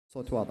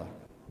صوت واضح.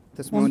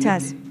 تسمعوني؟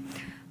 ممتاز.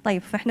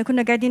 طيب فاحنا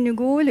كنا قاعدين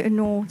نقول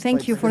انه thank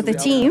you for the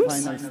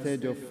teams.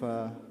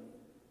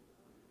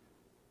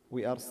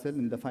 We are still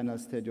in the final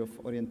stage of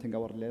orienting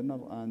our learner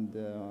and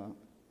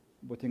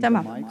putting the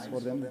تمام. mics for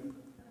them.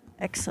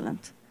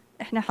 Excellent.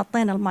 احنا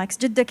حطينا المايكس.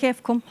 جدة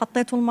كيفكم؟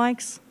 حطيتوا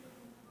المايكس؟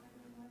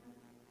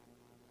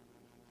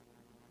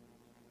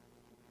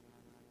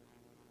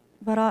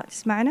 براء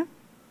تسمعنا؟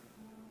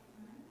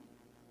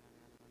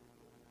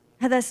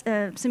 هذا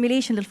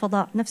simulation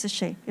للفضاء نفس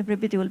الشيء.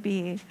 Everybody will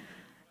be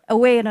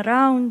away and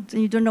around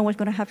and you don't know what's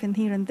going to happen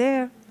here and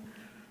there.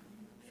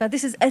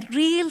 This is a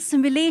real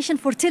simulation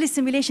for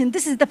telesimulation.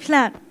 This is the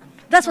plan.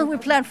 That's what we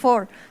plan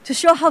for, to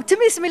show how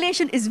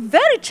telesimulation is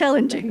very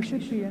challenging.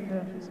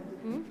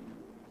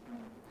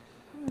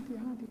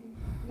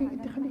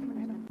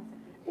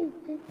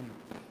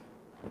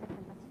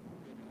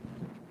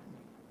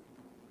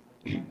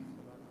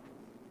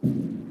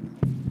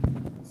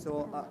 So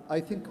I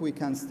think we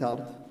can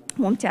start.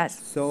 ممتاز.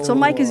 So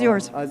mic is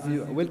yours.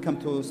 Welcome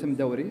to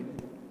Dawri.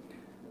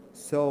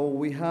 So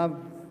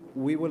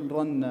we will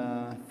run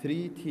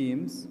 3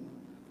 teams,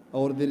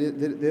 or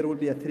there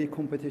will be a 3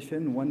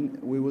 competition. One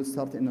we will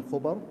start in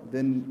Khobar,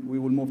 then we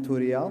will move to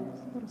Riyadh,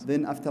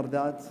 then after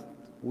that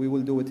we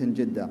will do it in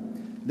Jeddah.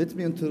 Let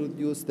me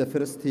introduce the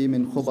first team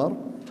in Khobar.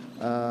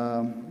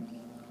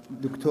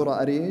 Dr.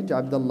 Arij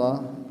Abdullah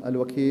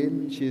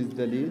Al-Wakil, she is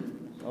the lead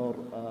or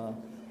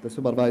the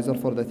supervisor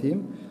for the team.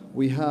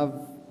 We have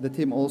the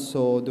team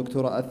also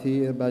Dr.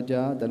 Athir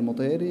Bajad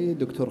Al-Mutairi,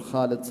 Dr.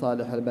 Khalid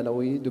Saleh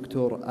Al-Balawi,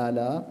 Dr.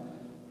 Ala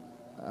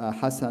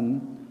Hassan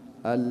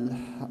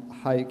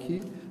Al-Haiki,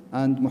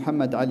 and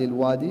Muhammad Ali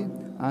Al-Wadi,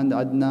 and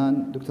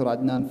Dr.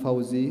 Adnan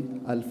Fawzi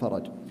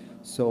Al-Faraj.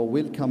 So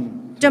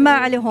welcome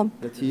جماعة لهم.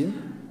 the team.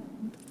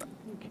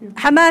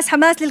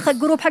 حماس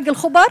للجروب حق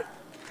الخبر.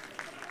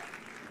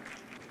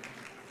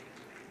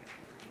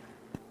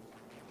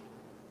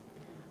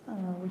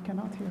 We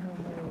cannot hear her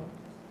very well.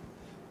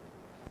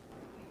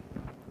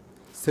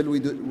 Still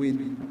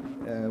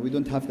we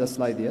don't have the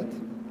slide yet.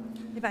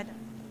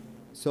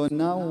 So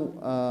now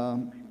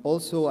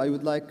also I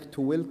would like to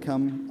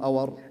welcome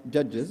our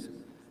judges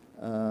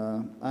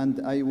and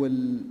I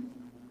will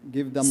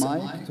give the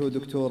mic to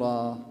Dr.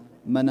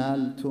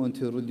 Manal to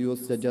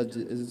introduce the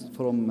judges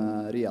from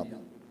Riyadh.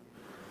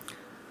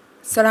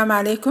 Assalamu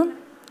alaikum.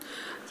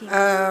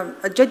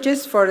 Judges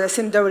for the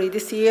Dawri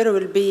this year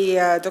will be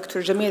Dr.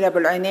 Jamil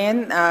Abul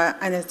Ainain,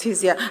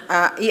 anesthesia,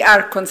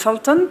 ER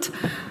consultant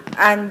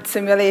and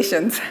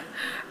simulations,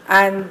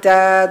 and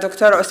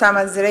Dr.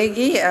 Osama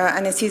Zreigi,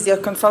 anesthesia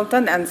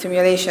consultant and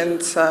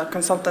simulations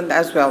consultant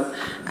as well,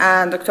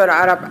 and Dr.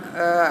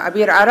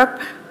 Abir Arab,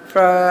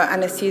 for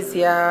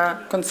anesthesia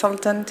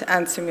consultant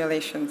and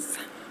simulations.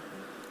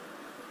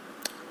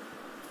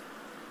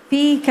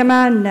 في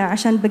كمان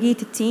عشان بقية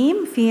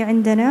التيم في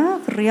عندنا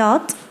في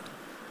الرياض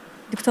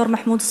دكتور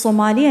محمود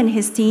الصومالي and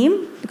his team,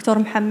 دكتور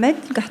محمد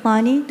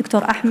القحطاني,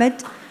 دكتور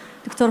أحمد,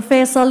 دكتور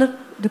فيصل,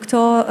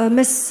 دكتور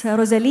مس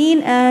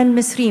روزالين and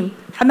مس ريم.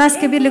 حماس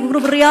كبير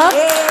لجروب الرياض.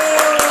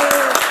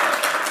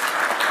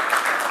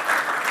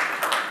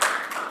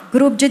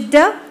 جروب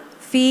جدة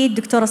في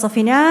الدكتورة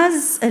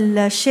صفيناز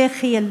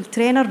الشيخ هي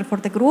الترينر for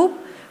the group,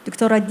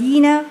 دكتورة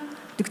دينا,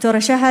 دكتورة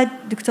شهد,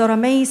 دكتورة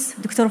ميس,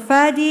 دكتور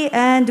فادي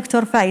and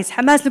دكتور فايز.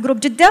 حماس لجروب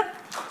جدة.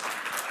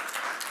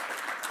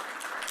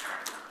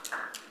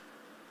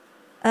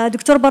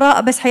 دكتور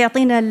براء بس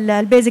حيعطينا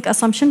البيزك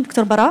assumption.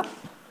 دكتور براء.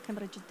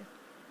 كاميرا جدة.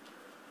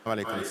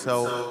 Alaikum. So,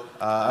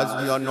 as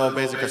we all know,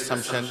 basic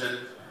assumption,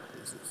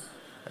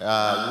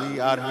 we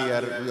are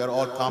here, we are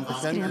all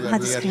competent, we are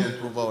here to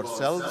improve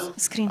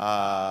ourselves.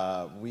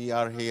 We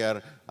are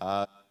here.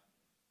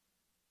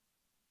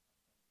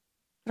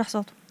 راح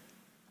صوته.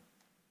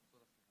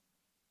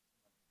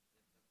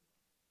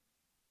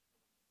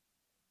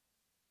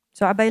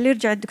 عبالي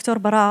يرجع الدكتور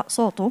براء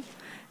صوته.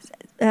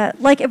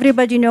 Like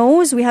everybody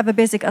knows, we have a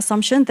basic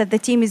assumption that the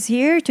team is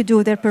here to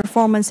do their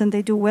performance and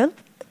they do well.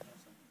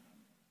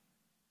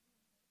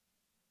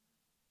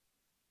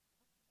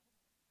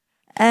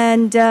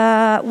 And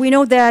we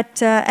know that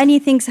any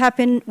things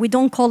happen, we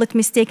don't call it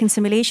mistaken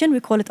simulation,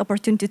 we call it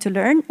opportunity to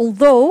learn.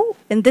 Although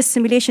in this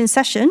simulation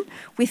session,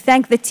 we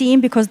thank the team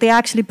because they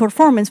actually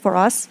performance for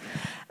us.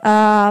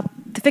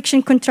 The fiction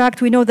contract,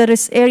 we know there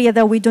is area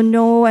that we don't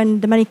know and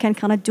the mannequin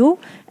cannot do.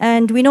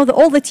 And we know that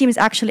all the team is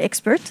actually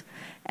expert.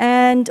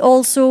 And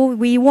also,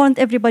 we want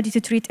everybody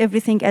to treat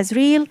everything as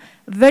real.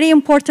 Very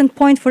important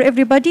point for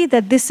everybody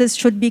that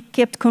should be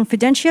kept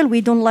confidential.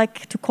 We don't like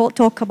to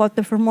talk about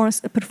the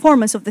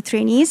performance of the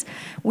trainees.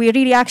 We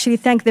really actually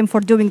thank them for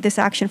doing this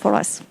action for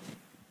us.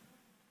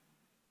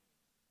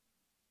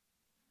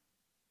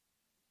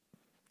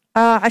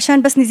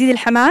 عشان بس نزيد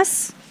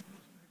الحماس.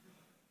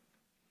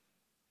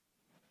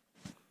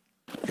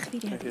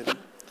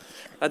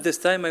 At this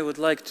time, I would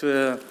like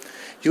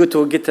you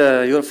to get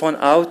your phone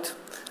out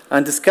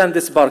and scan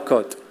this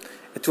barcode.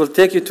 It will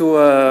take you to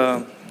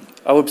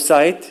a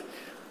website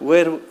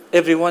where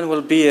everyone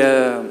will be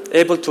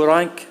able to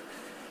rank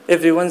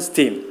everyone's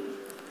team.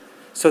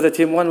 So the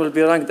team 1 will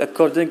be ranked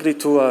accordingly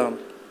to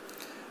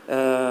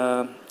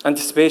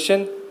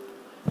anticipation,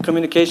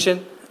 communication,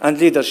 and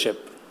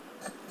leadership.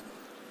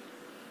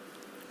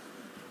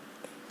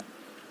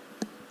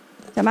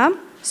 تمام.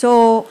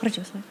 So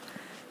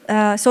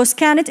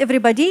scan it,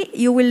 everybody.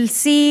 You will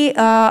see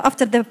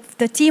after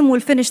the team will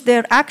finish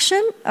their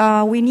action,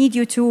 we need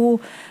you to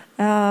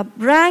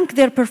rank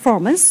their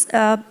performance.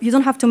 You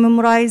don't have to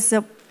memorize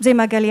زي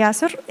ما قال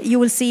ياسر. You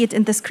will see it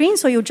in the screen,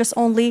 so you just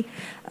only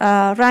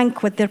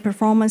rank with their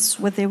performance,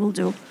 what they will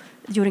do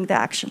during the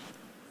action.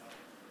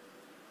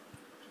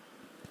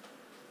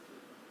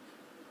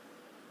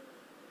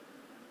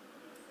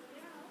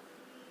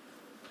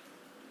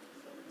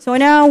 So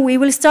now we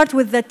will start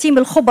with the team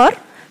al-Khubar.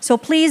 So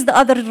please, the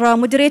other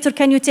moderator,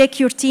 can you take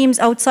your teams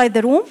outside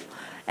the room?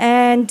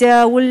 And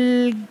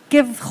we'll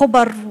give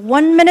Khubar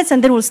 1 minute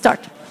and then we'll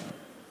start.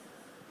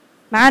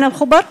 معانا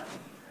الخبر.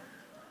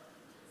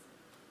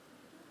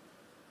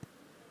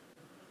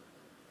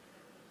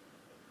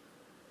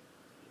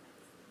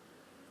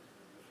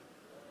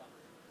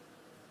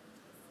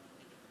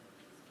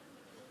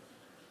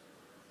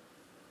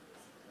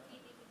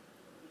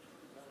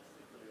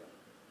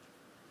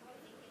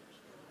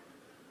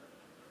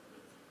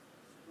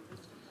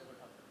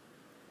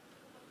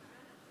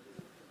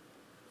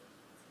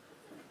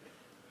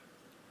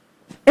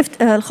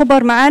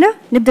 الخبر معانا.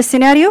 نبدأ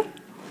السيناريو.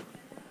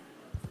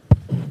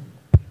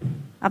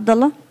 عبد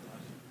الله.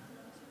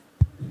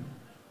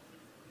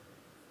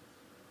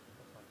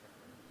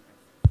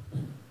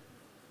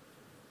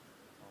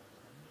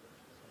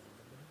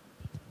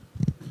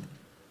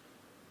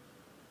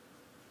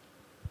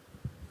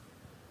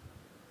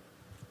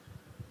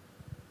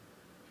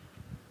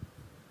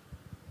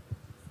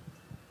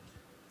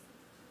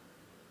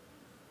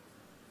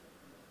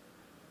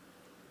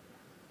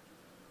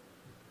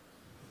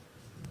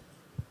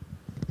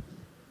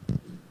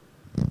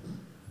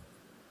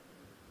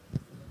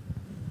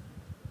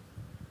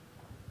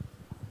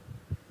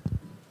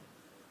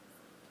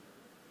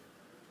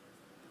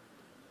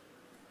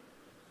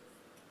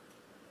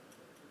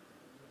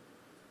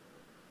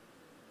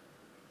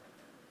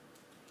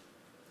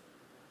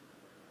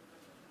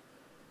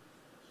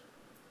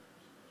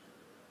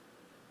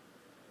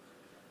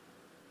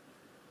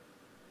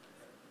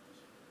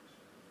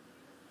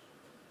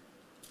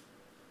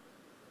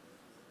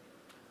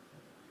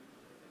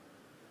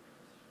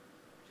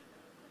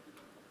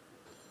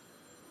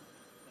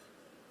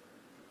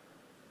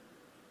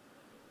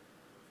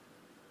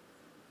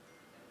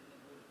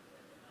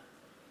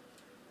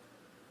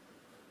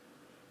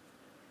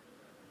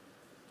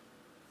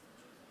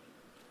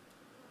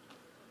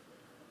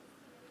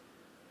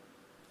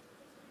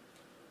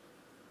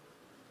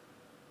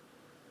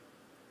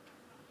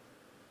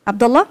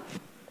 Abdullah?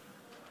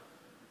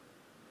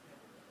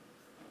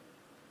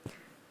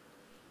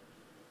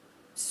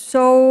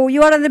 So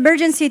you are an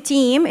emergency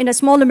team in a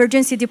small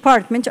emergency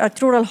department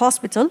at Rural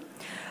Hospital,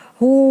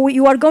 who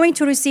you are going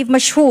to receive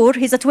Mashhoor.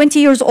 He's a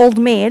 20-year-old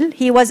male.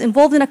 He was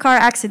involved in a car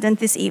accident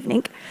this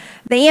evening.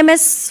 The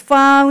EMS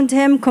found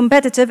him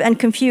competitive and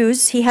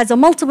confused. He has a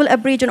multiple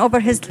abrasion over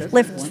his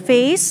left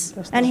face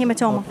and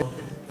hematoma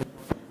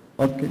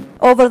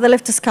over the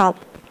left scalp.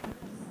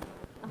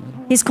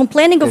 He's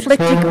complaining of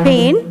electric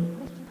pain,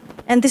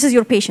 and this is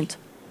your patient.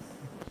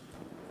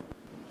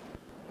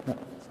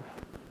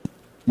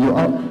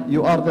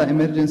 You are the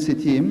emergency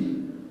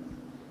team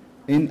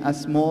in a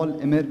small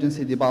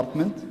emergency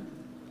department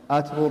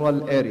at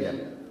rural area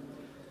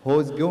who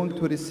is going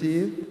to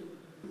receive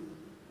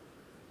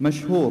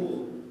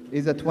Mashhoor.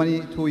 Is a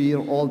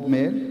 22-year-old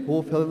male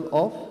who fell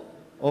off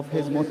of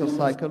his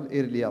motorcycle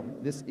earlier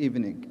this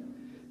evening.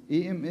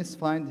 EMS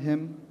find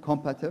him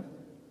combative,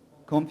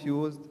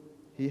 confused.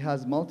 He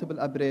has multiple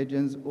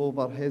abrasions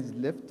over his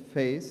left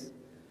face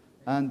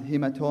and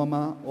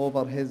hematoma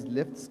over his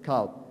left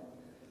scalp,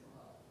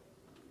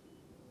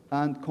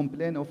 and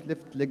complain of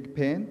left leg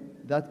pain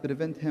that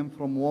prevent him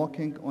from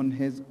walking on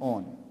his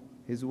own.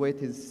 His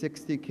weight is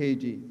 60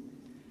 kg.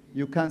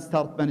 You can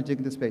start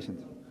managing this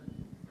patient.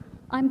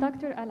 I'm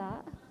Dr.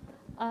 Ala.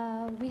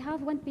 We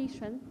have one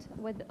patient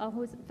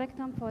who's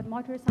victim for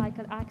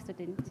motorcycle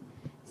accident.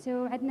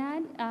 So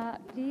Adnan,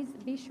 please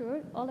be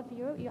sure, all of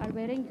you, you are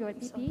wearing your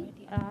PP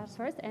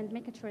first and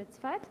making sure it's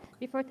fat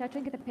before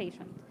touching the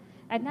patient.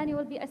 Adnan, you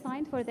will be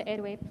assigned for the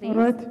airway, please. All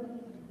right.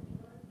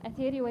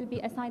 Athir, you will be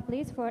assigned,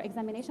 please, for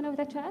examination of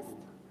the chest.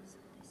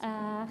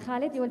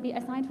 Khalid, you will be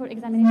assigned for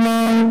examination of the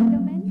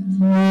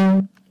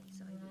abdomen.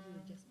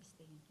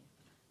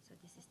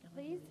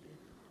 Please.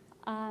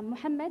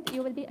 Muhammad,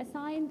 you will be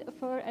assigned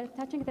for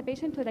touching the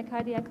patient to the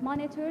cardiac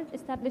monitor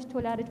established to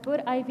large bore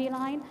IV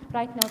line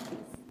right now,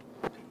 please.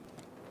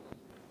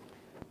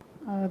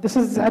 This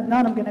is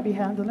Adnan. I'm going to be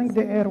handling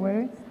the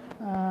airway.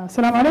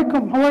 Assalamu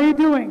alaikum. How are you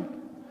doing?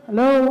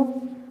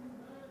 Hello?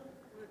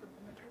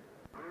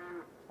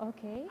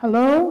 Okay.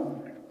 Hello?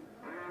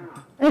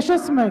 إيش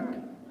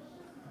اسمك?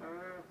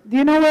 Do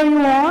you know where you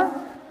are?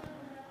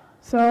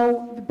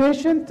 So the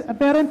patient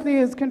apparently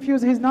is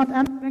confused. He's not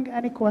answering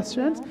any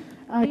questions.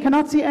 I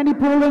cannot see any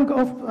pooling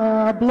of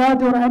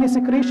blood or any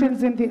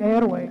secretions in the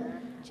airway.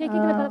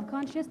 Checking level of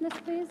consciousness,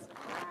 please.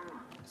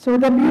 So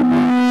the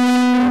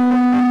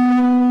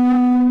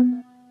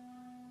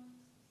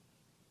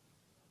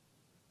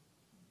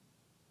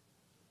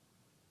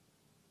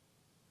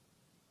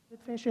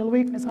facial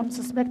weakness. I'm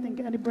suspecting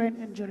any brain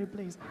injury,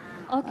 please.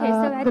 Okay,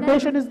 so the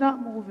patient is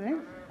not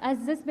moving. As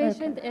this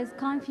patient is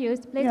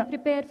confused, please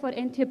prepare for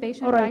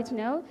intubation right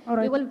now.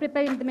 Right. We will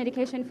prepare the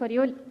medication for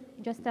you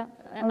just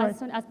as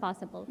soon as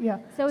possible. Yeah.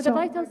 So the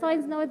vital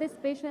signs now, this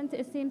patient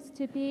seems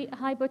to be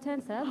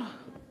hypotensive.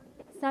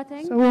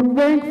 Setting. So we're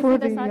going for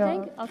the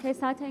setting. Okay,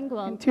 setting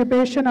well.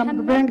 Intubation. I'm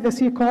preparing the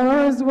C-collar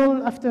as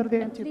well after the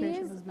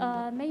intubation.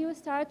 Please, may you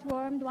start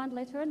warmed 1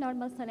 liter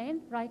normal saline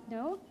right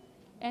now,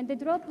 and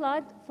draw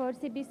blood for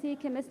CBC,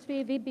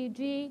 chemistry,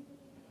 VBG,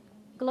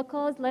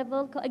 glucose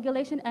level,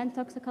 coagulation, and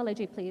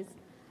toxicology, please.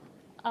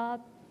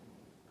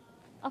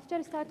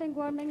 After starting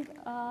warming,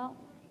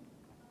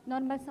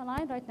 normal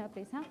saline right now,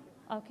 please, huh?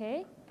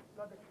 Okay.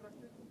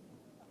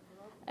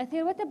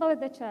 Athir, what about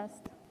the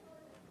chest?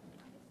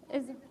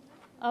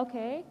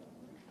 Okay.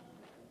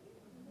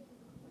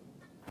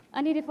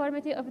 Any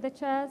deformity of the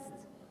chest?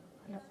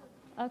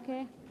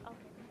 Okay.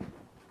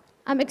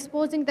 I'm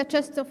exposing the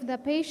chest of the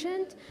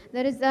patient.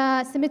 There is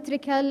a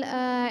symmetrical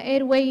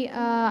airway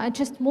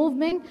chest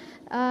movement.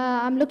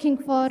 I'm looking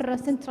for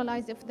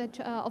centralized of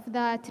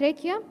the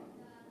trachea.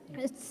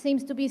 It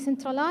seems to be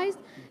centralized.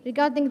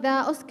 Regarding the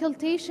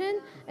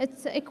auscultation,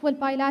 it's equal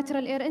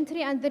bilateral air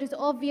entry, and there is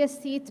obvious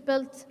seat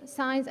belt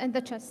signs in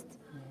the chest.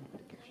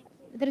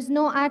 There is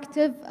no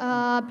active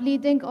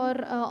bleeding or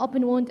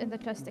open wound in the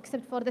chest,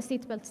 except for the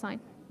seat belt sign.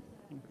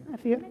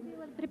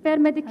 Prepare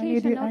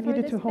medication. I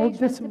needed to hold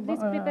this to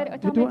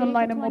do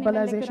inline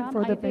immobilization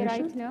for the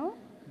patient.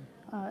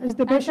 Is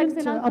the patient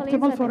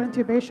optimal for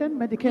intubation?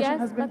 Medication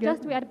has been given?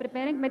 Just we are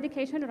preparing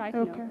medication right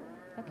now.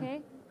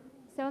 Okay.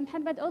 So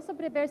Mohammed also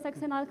prepare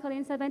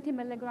succinylcholine 70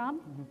 milligram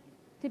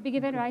to be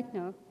given right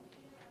now.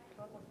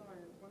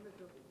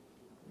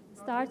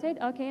 Started.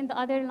 Okay, in the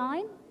other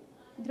line,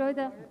 draw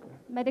the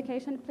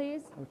medication,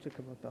 please. I'll check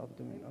about the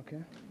abdomen.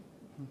 Okay.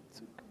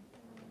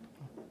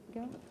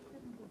 Go.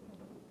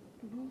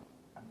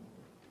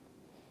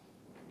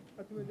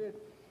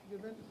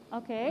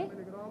 Okay.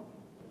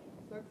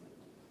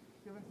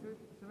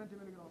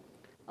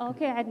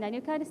 Okay, Adnan,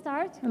 you can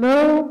start.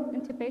 Hello.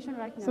 Intubation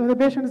right now. So the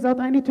patient is out.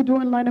 I need to do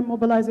inline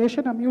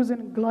immobilization. I'm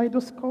using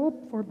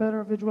glidoscope for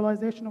better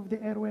visualization of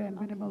the airway and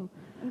minimal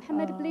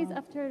Mohammed, please,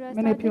 after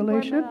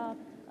manipulation.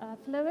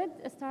 Fluid,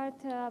 start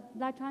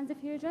blood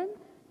transfusion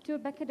to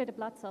bucketed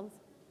blood cells.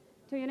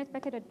 2 unit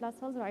bucketed blood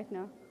cells right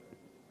now.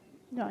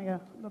 Yeah,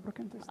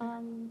 lubricant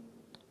testing.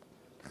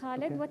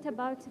 Khalid, what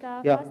about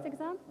the first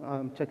exam?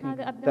 I'm checking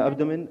the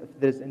abdomen, if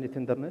there is any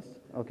tenderness.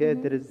 Okay,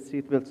 there is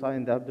seatbelt sign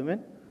in the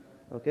abdomen.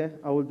 Okay,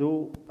 I will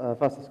do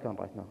fast scan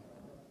right now.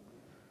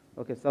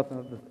 Okay, starting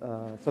with the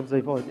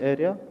subxiphoid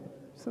area.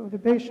 So the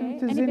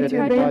patient is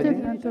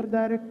intubated, enter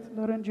direct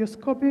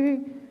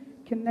laryngoscopy,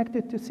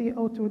 connected to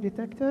CO2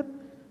 detector.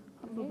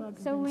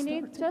 Okay. So we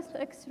need just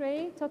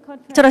X-ray to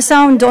confirm.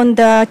 Ultrasound on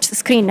the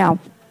screen now.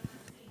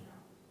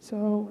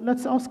 So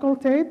let's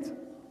auscultate.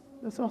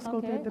 Let's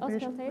auscultate the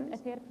patient. Auscultate,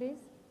 Athir, please.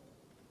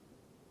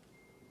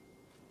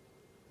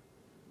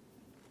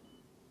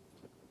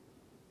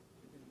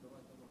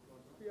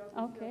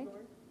 Okay.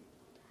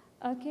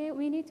 Okay,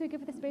 we need to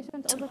give this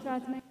patient also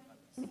transmit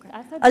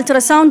acid.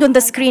 Ultrasound on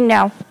the screen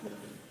now.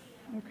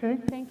 Okay.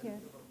 Thank you.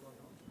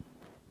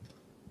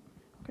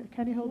 Okay,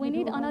 can you hold we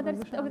need another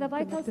of the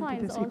vital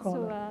signs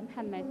also,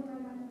 Mohammed.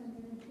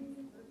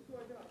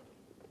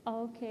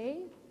 Okay.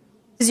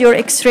 This is your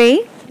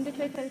X-ray.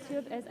 Indicator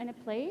tube is in a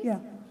place. Yeah.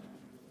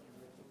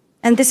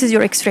 And this is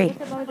your X-ray.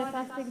 What about the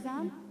first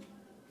exam?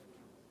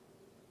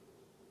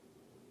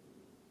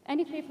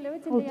 Any free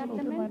fluids in the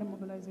abdomen?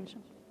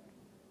 Immobilization.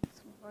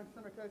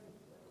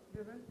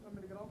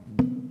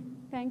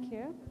 Thank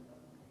you.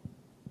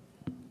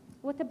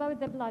 What about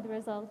the blood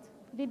result?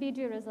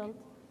 VBG result?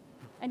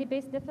 Any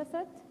base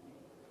deficit?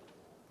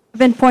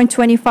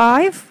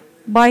 7.25.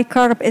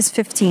 Bicarb is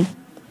 15.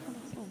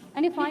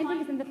 Any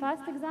findings in the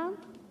first exam?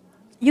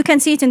 You can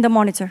see it in the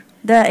monitor,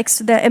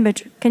 the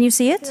image. Can you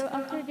see it? So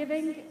after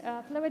giving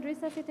fluid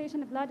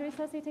resuscitation, blood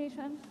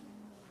resuscitation,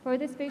 for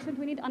this patient,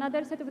 we need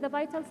another set of the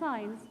vital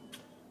signs.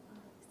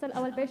 Still,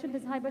 our patient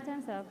is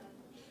hypotensive.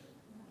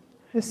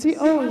 His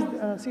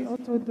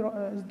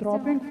CO2 is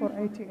dropping for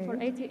 88.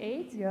 For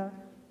 88? Yeah.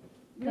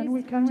 Can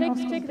we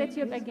check the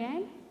tube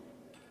again?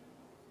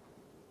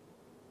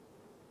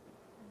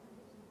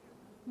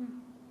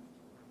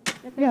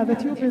 Yeah, the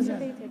tube is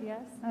in.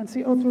 Yes. And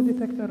CO2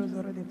 detector is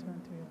already 20.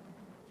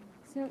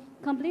 So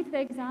complete the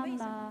exam,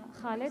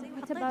 Khalid.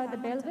 What about the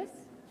pelvis?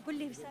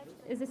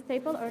 Is it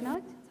stable or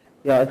not?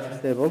 Yeah, it's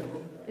stable.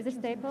 Is it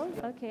stable?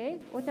 Okay.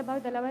 What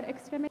about the lower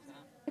extremity?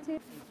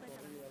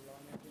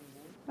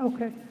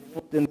 Okay.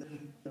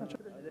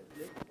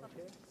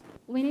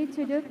 We need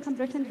to do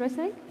compression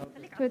dressing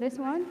to this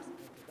one,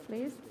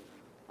 please.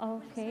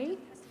 Okay.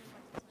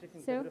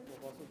 So,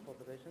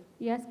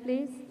 yes,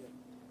 please.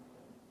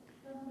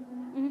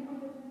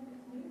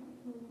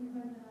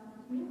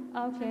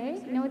 Okay,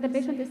 now the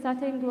patient is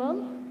starting well.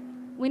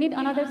 We need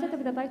another set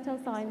of the vital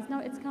signs. Now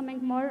it's coming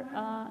more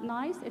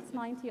nice. It's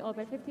 90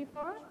 over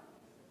 54.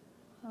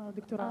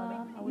 Dr. Ali,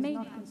 I was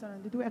not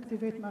concerned. Did we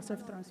activate massive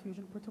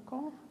transfusion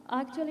protocol?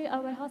 Actually,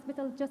 our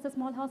hospital, just a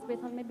small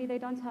hospital, maybe they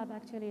don't have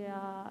actually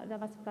the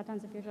massive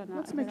transfusion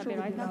therapy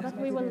right now, but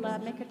we will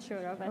make it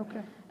sure of it.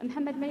 Okay.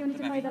 Mohammed, may you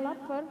notify the lab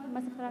for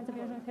massive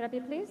transfusion therapy,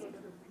 please?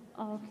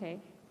 Okay,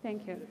 thank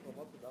you.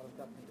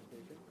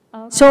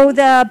 Okay. So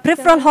the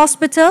peripheral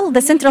hospital,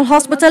 the central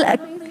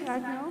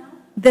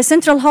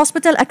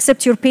hospital,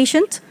 accepts your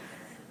patient.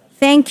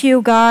 Thank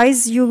you,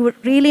 guys. You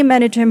really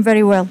manage him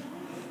very well.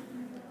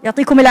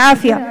 يعطيكم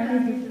العافية. I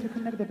need to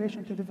connect the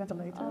patient to the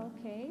ventilator.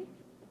 Okay.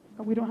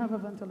 But we don't have a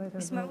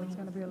ventilator, so it's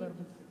going to be a little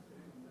bit.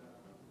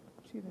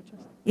 See the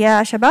chest.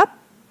 يا شباب.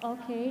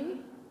 Okay.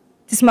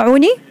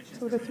 تسمعوني؟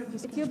 So the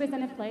tube is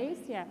in a place,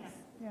 yes.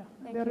 Yeah,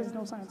 there is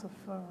no signs of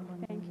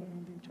lung in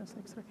the chest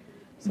X-ray.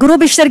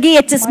 جروب الشرقية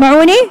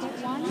تسمعوني؟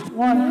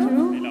 1,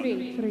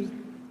 2, 3.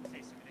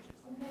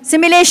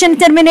 Simulation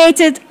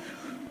terminated.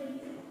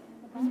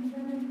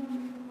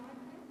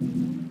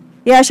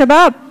 يا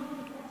شباب.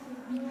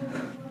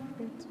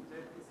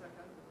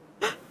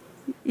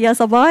 يا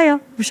صبايا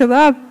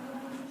وشباب.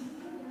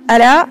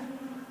 ألا.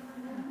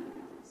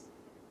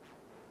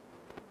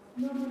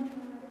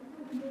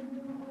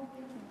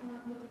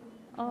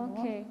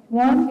 Okay.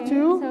 1,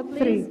 2, so 3.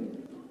 Please,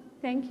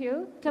 thank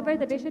you. Cover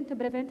the patient to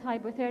prevent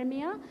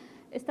hypothermia.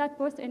 Start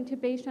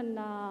post-intubation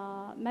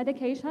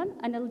medication,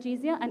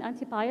 analgesia, and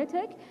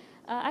antibiotic.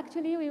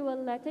 Actually, we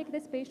will take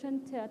this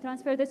patient,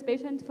 transfer this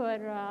patient for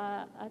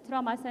a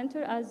trauma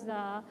center as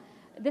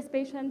this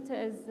patient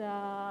is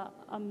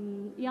a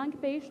young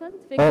patient.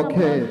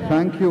 Okay,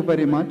 thank you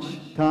very much.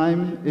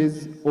 Time is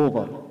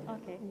over.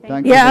 Okay,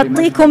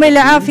 يعطيكم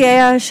العافية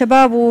يا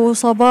شباب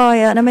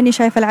وصبايا. أنا ماني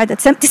شايفة العدد.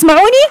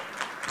 تسمعوني؟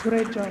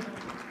 Great job.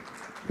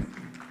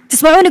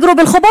 تسمعوني جروب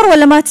الخبر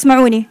ولا ما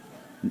تسمعوني؟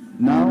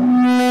 Now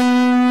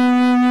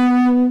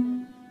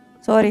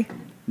Sorry.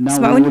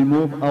 we will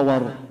move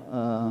our,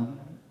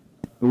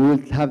 we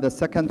will have the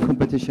second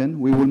competition.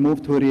 We will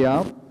move to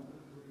Riyadh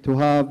to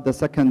have the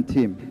second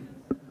team.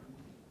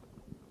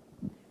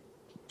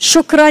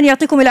 شكرا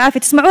يعطيكم العافية.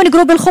 تسمعوني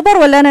جروب الخبر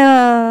ولا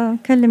أنا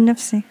أكلم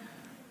نفسي؟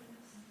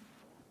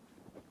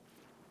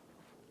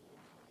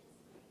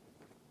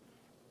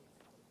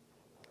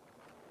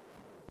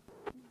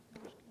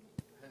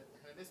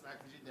 نسمعك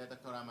بجد يا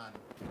دكتور أمان.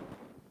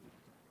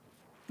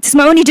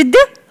 تسمعوني جدة؟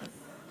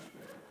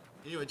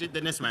 ايوه جدا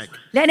نسمعك.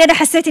 لأن أنا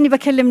حسيت إني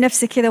بكلم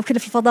نفسي كذا وكذا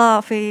في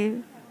الفضاء في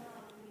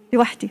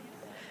لوحدي.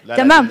 لا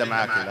تمام. لا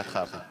معك لا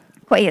تخافي.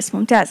 كويس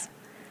ممتاز.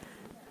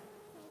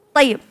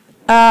 طيب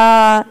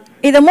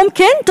إذا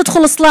ممكن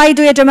تدخل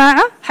سلايدو يا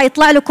جماعة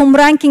حيطلع لكم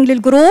رانكينج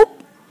للجروب.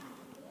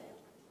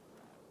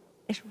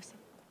 إيش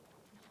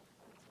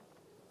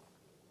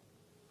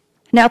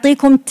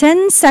نعطيكم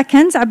 10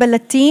 seconds عبال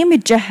التيم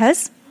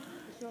يتجهز.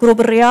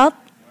 جروب الرياض.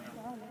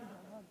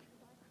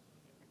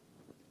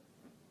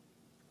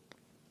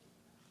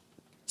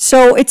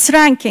 So it's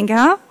ranking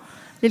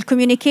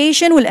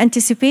للcommunication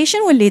والanticipation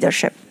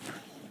والleadership.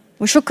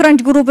 وشكرا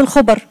جروب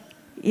الخبر.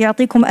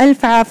 يعطيكم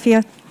ألف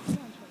عافية.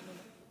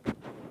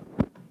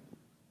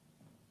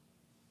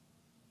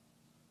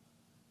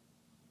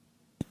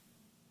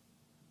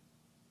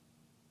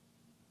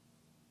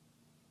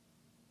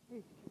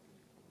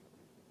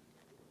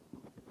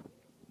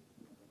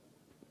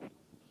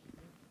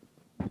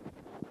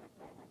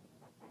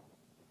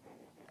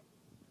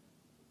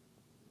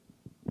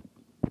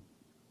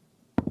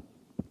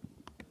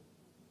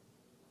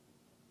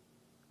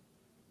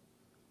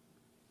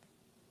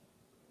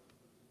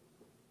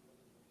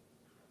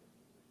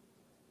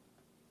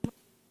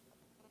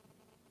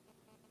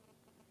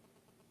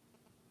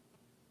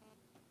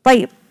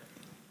 طيب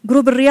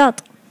جروب الرياض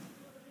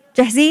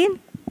جاهزين؟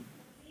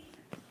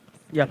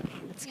 Yeah.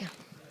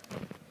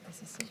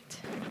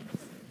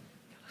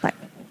 طيب.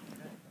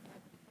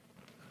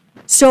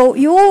 So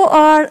you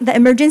are the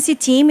emergency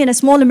team in a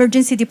small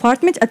emergency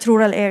department at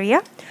rural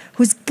area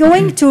who's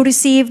going to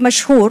receive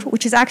Mashhoor,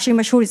 which is actually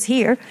Mashhoor is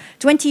here,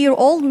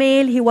 20-year-old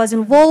male. He was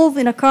involved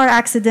in a car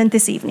accident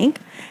this evening.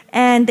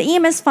 And the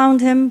EMS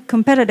found him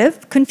competitive,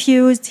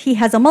 confused. He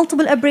has a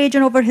multiple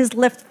abrasion over his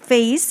left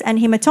face and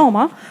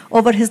hematoma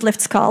over his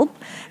left scalp.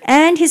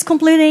 And he's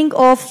complaining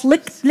of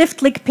left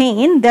leg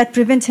pain that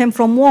prevents him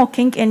from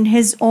walking in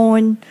his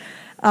own.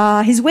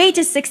 His weight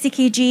is 60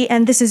 kg,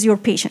 and this is your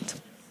patient.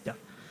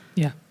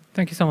 Yeah,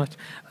 thank you so much.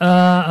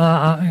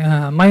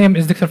 My name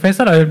is Dr.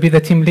 Faisal. I will be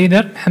the team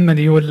leader. Mohammed,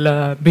 you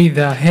will be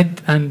the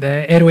head and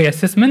airway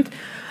assessment.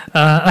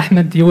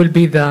 Ahmed, you will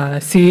be the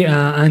C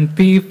and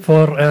P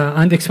for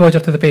and exposure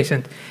to the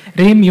patient.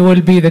 Reem, you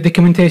will be the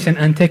documentation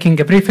and taking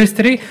a brief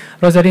history.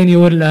 Rosaline, you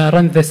will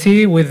run the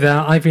C with the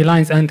IV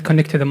lines and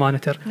connect to the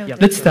monitor.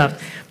 Yep. Let's start.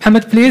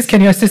 Mohammed, please,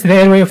 can you assist the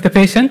airway of the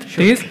patient,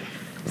 please?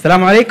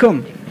 Assalamu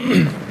alaikum.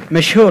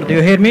 Mashhoor, do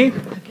you hear me?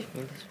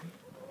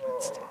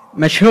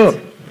 Mashhoor,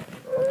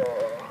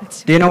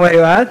 do you know where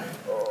you are?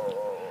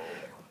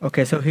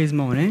 Okay, so he's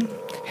moaning.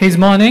 He's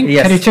moaning.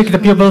 Yes. Can you check the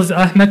pupils,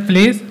 Ahmed,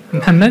 please?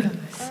 Mohammed?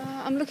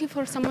 I'm looking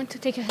for someone to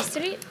take a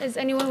history. Is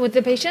anyone with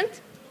the patient?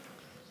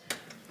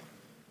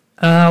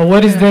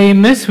 What is the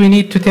miss? We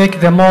need to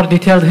take the more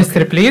detailed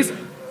history, please.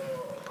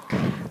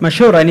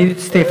 Sure, I need you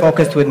to stay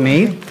focused with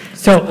me.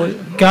 So,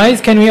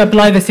 guys, can we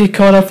apply the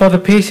C-collar for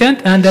the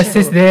patient and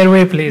assist the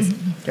airway, please?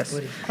 Yes.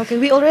 Okay,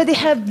 we already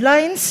have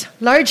lines,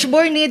 large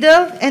bore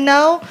needle, and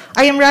now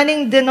I am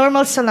running the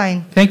normal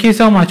saline. Thank you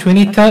so much. We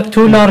need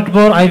 2 large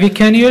bore IV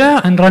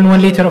cannula and run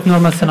 1 liter of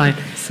normal saline.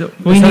 So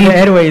the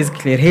airway is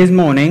clear. He is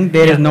moaning.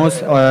 There is no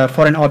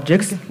foreign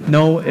objects,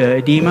 no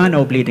edema,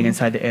 no bleeding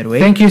inside the airway.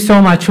 Thank you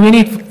so much. We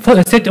need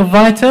a set of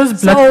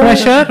vitals, blood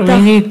pressure,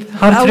 we need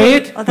heart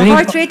rate. The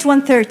heart rate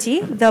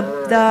 130,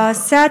 the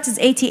SAT is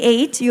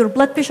 88, your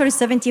blood pressure is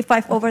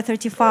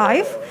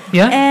 75/35,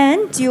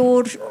 and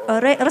your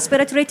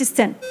respiratory rate is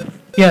 10.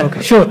 Yeah,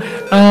 okay. Sure.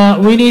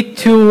 We need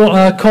to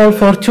call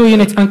for 2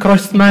 units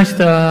uncross-matched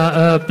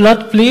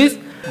blood, please.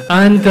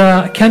 And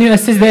can you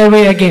assist the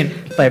airway again?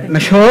 طيب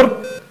مشهور,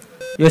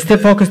 you stay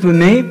focused with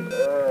me.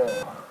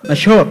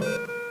 مشهور.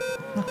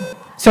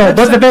 So,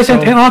 put the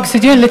patient in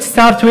oxygen. Let's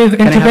start with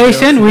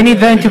intubation. We need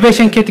the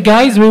intubation kit,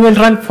 guys. We will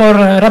run for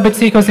rapid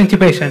sequence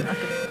intubation.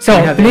 So,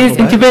 please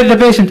intubate the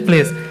patient,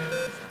 please.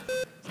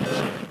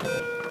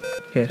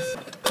 Here.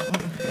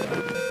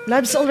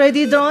 Labs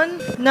already done.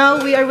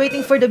 Now we are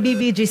waiting for the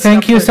BBG.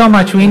 Thank you so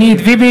much. We need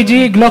VBG,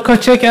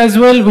 glucocheck as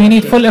well. We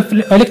need full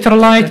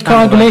electrolyte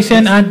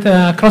coagulation and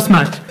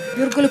cross-match.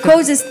 Your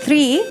glucose is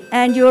 3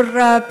 and your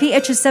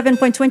pH is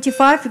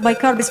 7.25,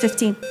 bicarb is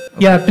 15.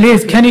 Yeah,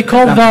 please, can you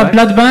call the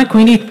blood bank?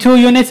 We need 2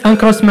 units and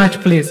cross-match,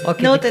 please.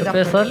 Okay, Noted,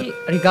 Dr. Faisal,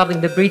 regarding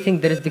the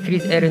breathing, there is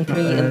decreased air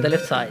entry in the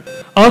left side.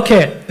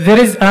 Okay, there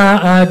is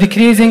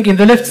decreasing in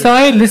the left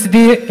side. Let's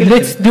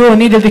do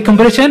needle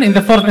decompression in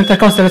the fourth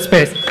intercostal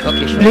space.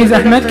 Okay, sure. Please,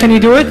 Ahmed, can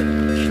you do it?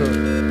 Sure.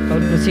 I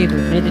will proceed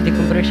with needle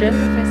decompression.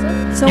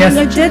 So when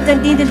you did the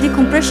needle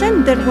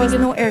decompression, there was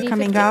no air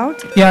coming out.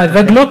 Yeah,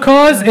 the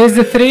glucose is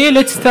 3.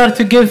 Let's start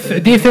to give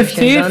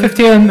D50,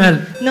 50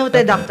 ml.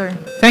 Noted, doctor.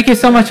 Thank you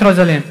so much,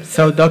 Rosalind.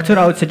 So, doctor,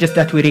 I would suggest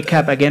that we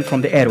recap again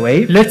from the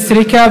airway. Let's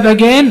recap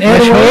again.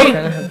 Airway.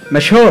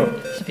 مشهور.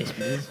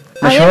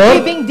 I am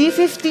giving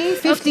D50,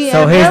 50 ml.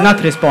 So he is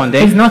not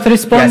responding. He's not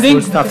responding.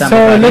 Yes, we'll stop so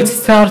let's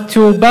start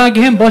to bag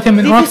him, put him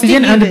in D50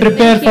 oxygen, and given.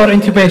 prepare for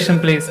intubation,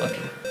 please.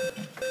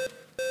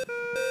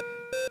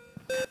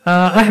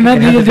 Ahmed,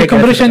 needle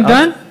decompression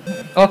done?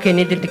 Okay,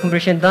 needle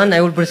decompression done. I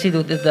will proceed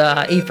with the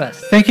EFAS.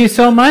 Thank you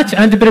so much,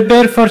 and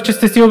prepare for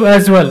chest tube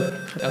as well.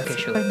 Okay,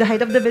 sure. The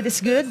height of the bed is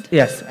good.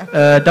 Yes.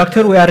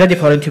 Doctor, we are ready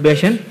for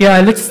intubation.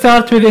 Yeah, let's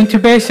start with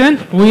intubation.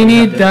 We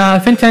need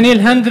fentanyl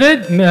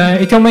 100,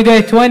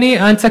 etomidate 20,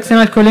 and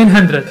succinylcholine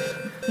 100.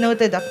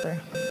 Noted, doctor.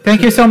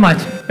 Thank you so much.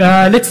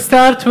 Let's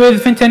start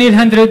with fentanyl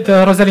 100,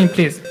 Rosalind,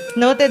 please.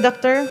 Noted,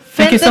 doctor.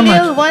 Thank you so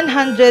much. Fentanyl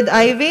 100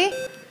 IV,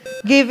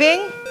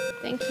 giving.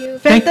 Thank you.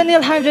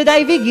 Fentanyl 100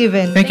 IV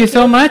given. Thank you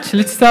so much.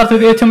 Let's start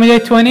with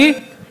etomidate 20.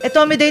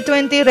 Etomidate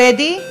 20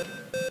 ready.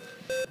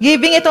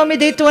 Giving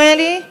etomidate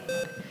 20.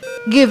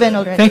 Given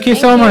already. Thank you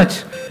so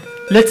much.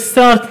 Let's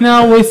start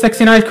now with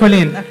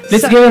succinylcholine.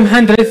 Let's give him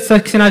 100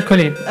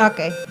 succinylcholine.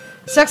 Okay.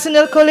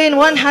 Succinylcholine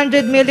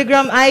 100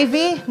 milligram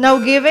IV. Now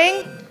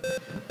giving.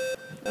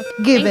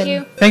 Given. Thank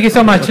you. Thank you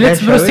so much. Okay,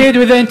 Let's proceed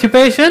with the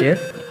intubation. Here.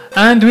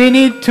 And we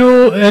need to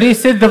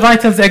reset the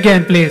vitals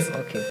again, please. Okay.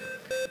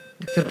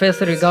 Dr.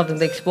 Faisal, regarding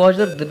the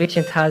exposure, the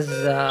patient has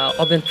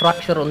open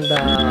fracture on the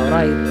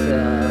right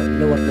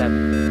lower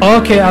limb.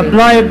 Okay,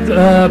 apply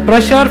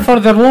pressure for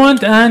the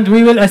wound and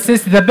we will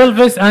assist the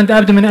pelvis and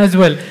abdomen as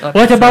well. Okay.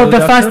 What about So, the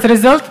doctor? fast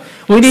result?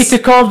 We need to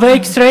call the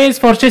x-rays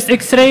for chest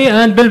x-ray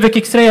and pelvic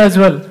x-ray as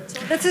well.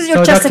 This is your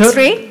So, chest doctor?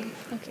 X-ray.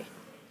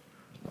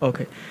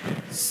 Okay.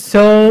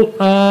 So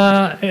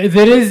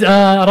there is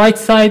right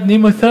side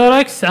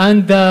pneumothorax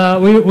and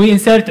we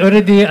insert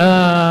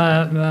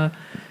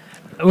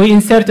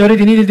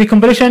already needle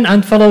decompression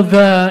and follow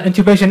the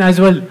intubation as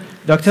well.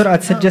 Doctor,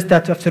 I'd suggest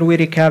that after we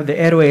recap, the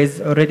airway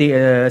is already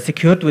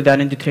secured with an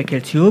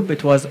endotracheal tube.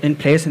 It was in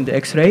place in the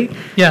X-ray.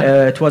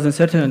 Yeah. It was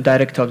inserted on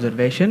direct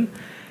observation.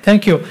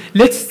 Thank you.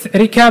 Let's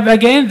recap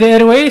again the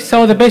airway.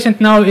 So the patient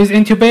now is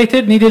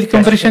intubated, needle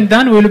decompression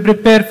done. We'll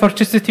prepare for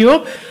chest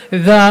tube.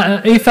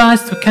 The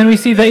EFAST, can we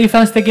see the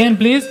EFAST again,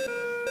 please?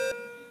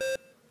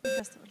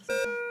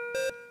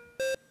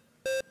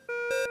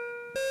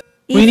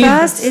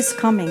 EFAST is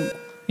coming.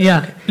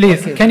 Yeah,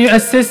 please. Okay. Can you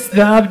assist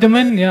the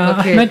abdomen,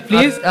 Okay. Ahmed,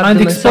 please, and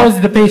Abdomen expose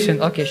soft. the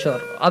patient? Okay,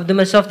 sure.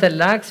 Abdomen soft and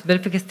lax,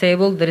 pelvic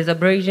stable. There is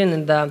abrasion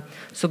in the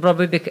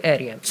suprapubic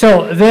area.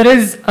 So there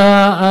is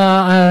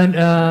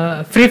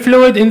free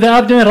fluid in the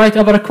abdomen, right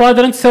upper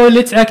quadrant. So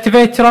let's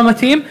activate trauma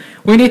team.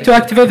 We need to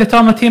activate the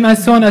trauma team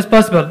as soon as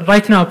possible.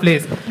 Right now,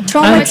 please.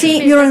 Trauma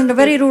team, you're in a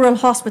very rural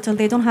hospital.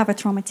 They don't have a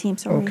trauma team,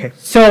 sorry. Okay.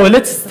 So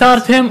let's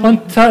start him on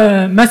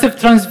massive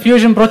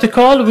transfusion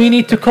protocol. We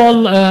need to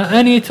call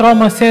any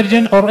trauma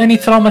surgeon or any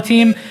trauma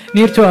team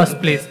near to us,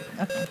 please.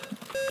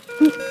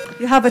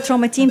 You have a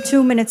trauma team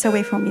 2 minutes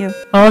away from you.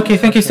 Okay,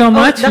 thank you so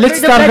much.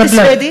 Let's The start blood the is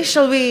blood. ready.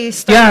 Shall we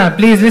start? Yeah,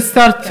 please, let's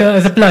start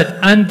the blood.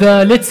 And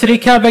let's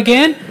recap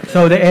again.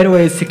 So the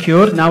airway is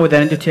secured now with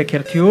an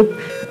endotracheal tube,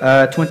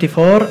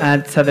 24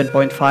 and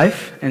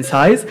 7.5 in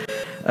size.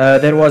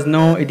 There was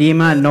no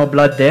edema and no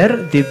blood there.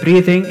 The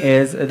breathing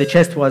is, the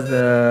chest was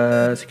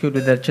secured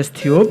with the chest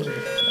tube.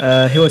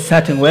 He was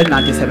satting well,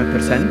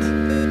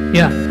 97%.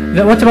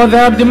 Yeah. What about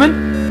the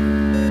abdomen?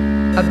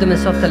 Abdomen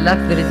soft and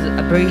left, there is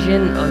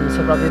abrasion on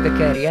suprapubic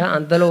area,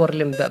 and the lower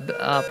limb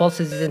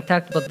pulses is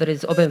intact, but there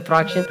is open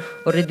fraction.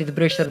 Already the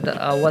pressure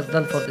was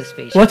done for this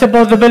patient. What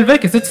about the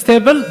pelvic? Is it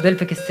stable?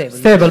 Pelvic is stable.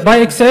 Stable.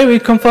 By X-ray, we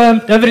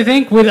confirmed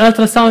everything with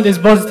ultrasound is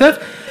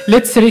positive.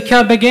 Let's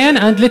recap again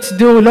and let's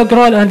do log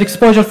roll and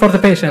exposure for the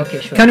patient. Okay,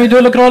 sure. Can we do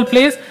log roll,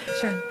 please?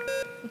 Sure.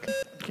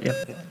 Yeah.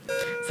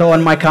 So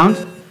on my count,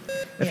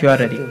 if you are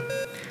ready.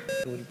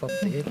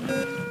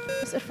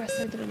 بس ارفع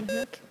الصدر من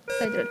هناك.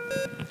 صدر.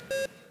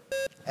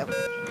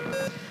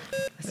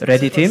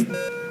 Ready, team?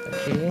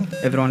 Okay.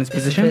 Everyone is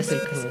positioned. Faisal,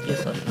 can you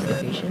just assist the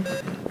patient?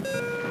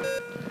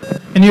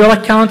 In your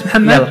account,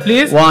 Muhammad,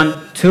 please. 1,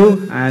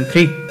 2, and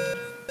 3.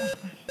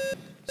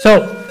 So,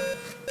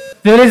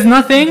 there is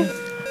nothing.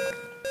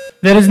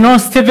 There is no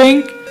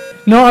stiffing,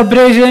 no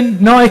abrasion,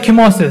 no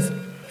ecchymosis.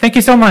 Thank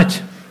you so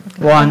much.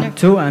 1,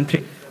 2, and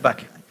 3.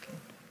 Back.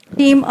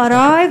 Team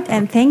arrived,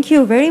 and thank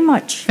you very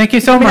much. Thank you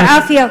so much.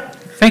 بالعافية.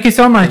 Thank you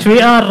so much.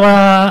 We are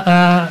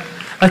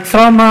a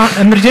trauma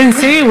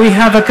emergency. We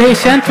have a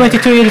patient,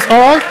 22 years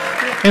old,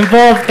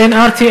 involved in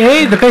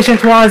RTA. The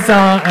patient was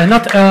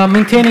not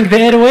maintaining the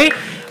airway.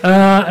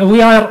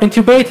 We are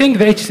intubating.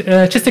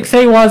 The chest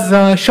X-ray was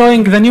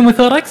showing the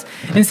pneumothorax,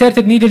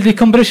 inserted needle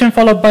decompression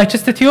followed by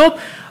chest tube.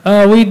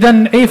 We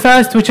done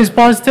A-fast, which is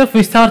positive.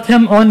 We start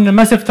him on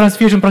massive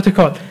transfusion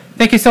protocol.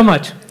 Thank you so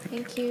much.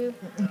 Thank you.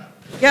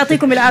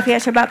 يعطيكم العافية يا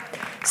شباب.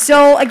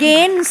 So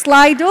again,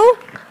 سلايدو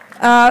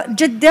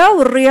جدة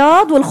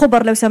والرياض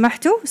والخبر لو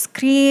سمحتوا.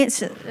 سكرين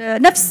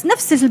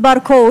نفس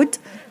الباركود.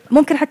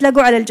 ممكن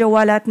حتلاقوه على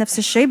الجوالات نفس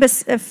الشيء.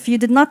 بس if you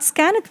did not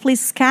scan it,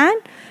 please scan.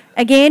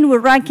 Again, we're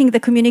ranking the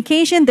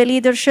communication, the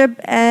leadership,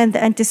 and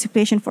the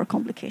anticipation for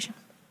complication.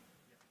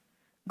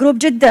 جروب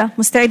جدة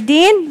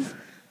مستعدين؟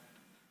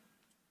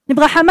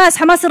 نبغى حماس.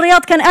 حماس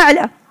الرياض كان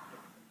أعلى.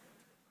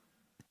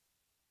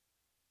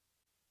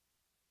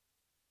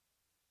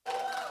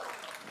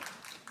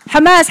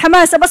 حماس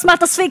أبى أسمع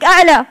تصفيق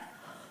أعلى.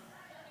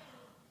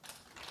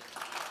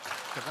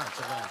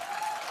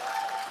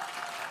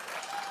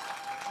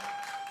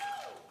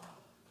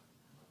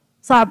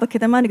 صعبة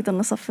كذا ما نقدر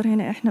نصفر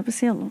هنا إحنا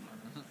بس يلا.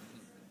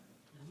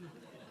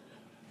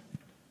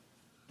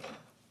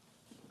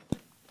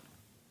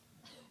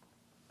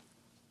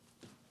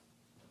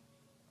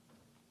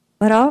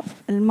 براء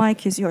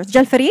المايك is yours. جا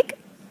الفريق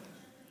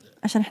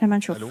عشان إحنا ما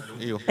نشوف.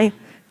 أيوه. أيوه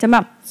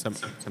تمام.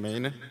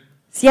 سامعيني؟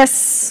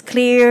 Yes,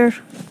 clear.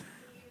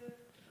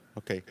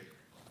 Okay.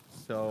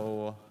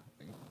 So,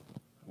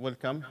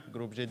 welcome,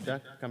 Group Jeddah.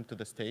 Come to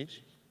the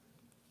stage.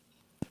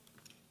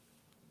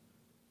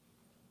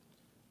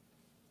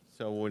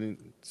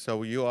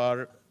 So you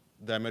are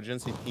the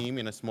emergency team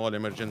in a small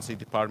emergency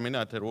department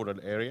at a rural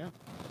area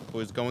who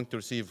is going to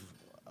receive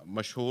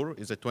Mashhoor,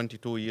 is a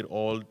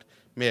 22-year-old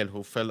male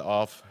who fell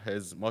off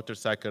his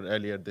motorcycle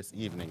earlier this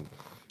evening.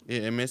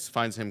 EMS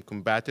finds him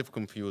combative,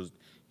 confused.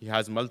 He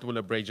has multiple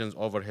abrasions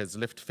over his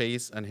left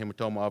face and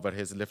hematoma over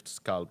his left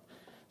scalp,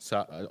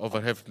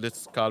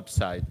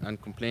 side,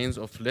 and complains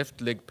of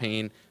left leg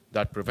pain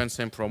that prevents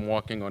him from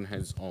walking on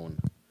his own.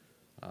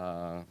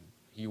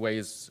 He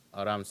weighs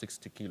around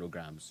 60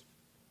 kilograms.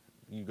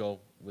 You go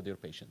with your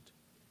patient.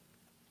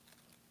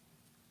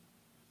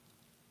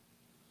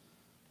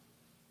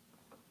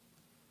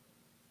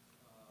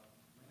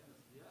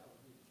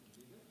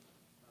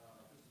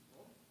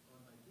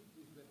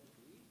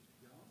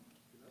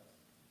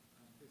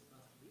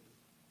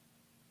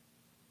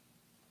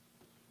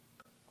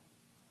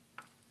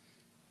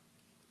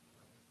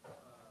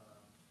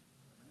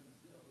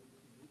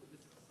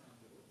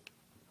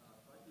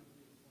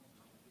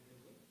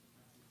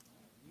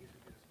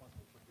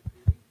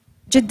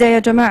 جدة يا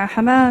جماعة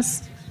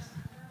حماس.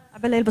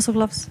 عبالله يلبسوا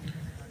gloves.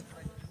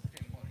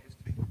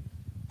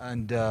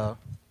 And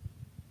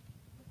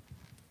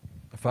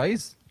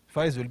Faiz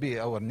will be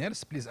our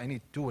nurse. Please, I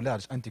need 2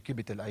 large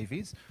anticubital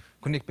IVs.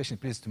 Connect patient,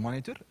 please, to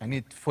monitor. I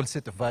need full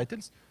set of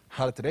vitals: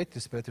 heart rate,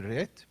 respiratory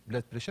rate,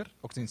 blood pressure,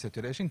 oxygen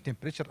saturation,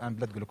 temperature, and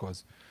blood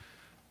glucose.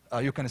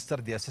 You can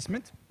start the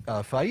assessment.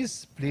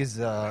 Faiz, please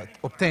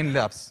obtain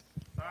labs.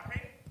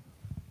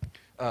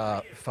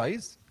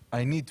 Faiz,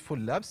 I need full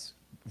labs: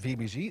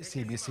 VBG,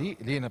 CBC,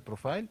 linear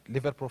profile,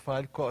 liver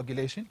profile,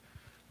 coagulation,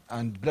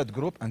 and blood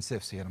group, and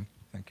safe serum.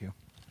 Thank you.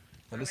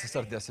 Now let's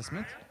start the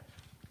assessment.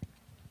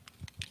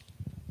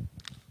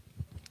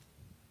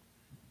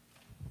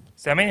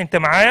 سامعين انت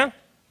معايا؟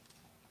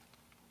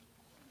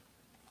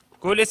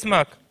 قول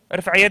اسمك،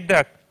 ارفع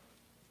يدك.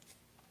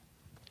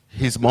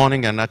 He's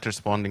mourning and not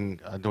responding,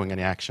 doing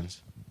any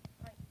actions.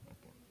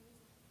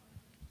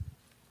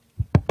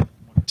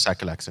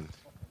 Cycle accident.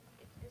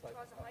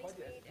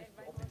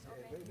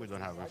 We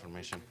don't have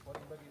information.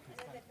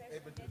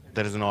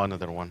 There is no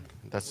another one.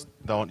 That's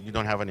you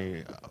don't have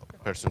any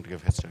person to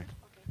give history.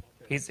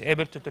 He's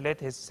able to tolerate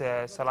his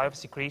saliva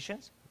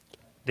secretions.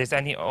 There's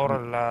any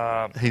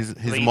oral. He's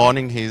bleeding?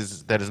 mourning.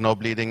 There is no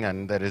bleeding,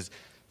 and there is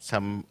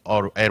some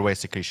airway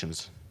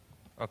secretions.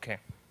 Okay.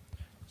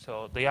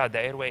 So the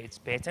airway is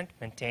patent,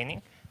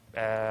 maintaining,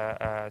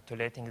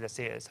 tolerating the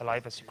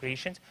saliva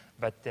secretions,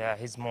 but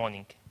he's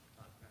mourning.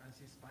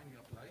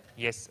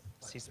 Yes,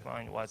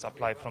 C-spine was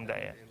applied from the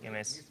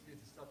EMS.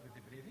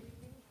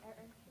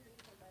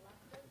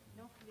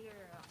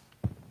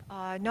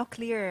 No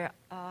clear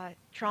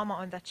trauma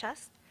on the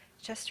chest.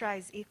 Chest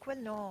rise equal,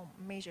 no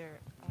major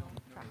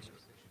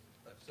fractures.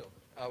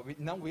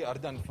 Now we are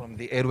done from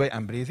the airway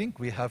and breathing.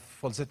 We have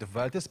full set of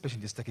vitals.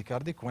 Patient is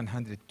tachycardic,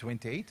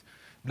 128.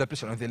 Blood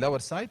pressure on the lower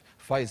side.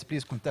 Faiz,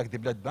 please contact the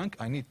blood bank.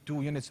 I need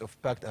 2 units of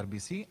packed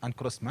RBC and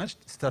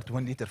cross-matched. Start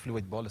 1 liter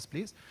fluid bolus,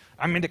 please.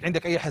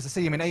 عندك أي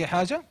حساسية من أي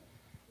حاجة?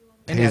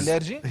 Any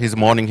allergy? He's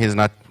mourning. He's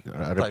not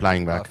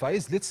replying back.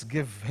 Faiz, let's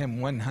give him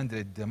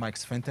 100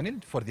 mics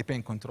fentanyl for the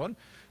pain control.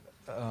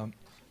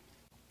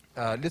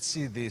 Let's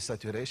see the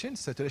saturation.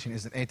 Saturation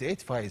is an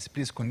 88. Faiz,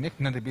 please connect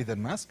non-rebreather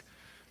mask.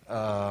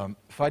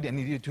 Fadi, I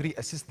need you to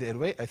reassess the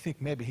airway. I think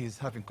maybe he's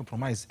having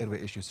compromised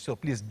airway issues. So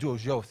please do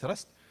jaw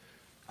thrust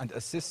and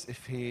assess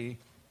if he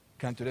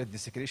can tolerate the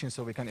secretion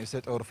so we can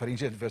insert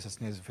oropharyngeal versus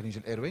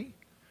nasopharyngeal airway.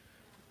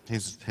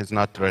 He's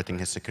not tolerating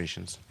his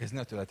secretions. He's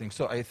not tolerating.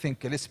 So I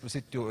think let's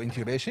proceed to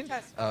intubation.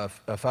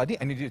 Fadi,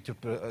 I need you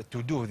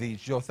to do the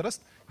jaw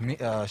thrust.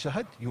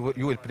 Shahad,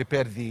 you will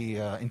prepare the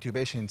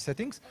intubation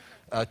settings.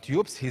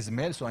 Tubes, he's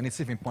male, so I need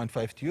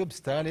 7.5 tubes,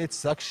 stylet,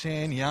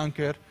 suction,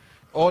 Yanker,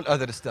 all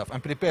other stuff.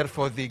 And prepare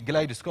for the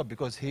glidoscope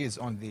because he is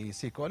on the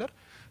C-collar.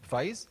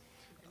 Faiz,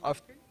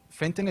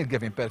 fentanyl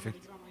given,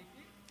 perfect.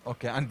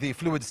 Okay, and the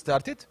fluid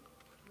started?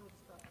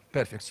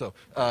 Perfect. So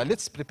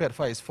let's prepare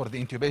Faiz for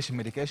the intubation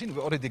medication.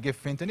 We already gave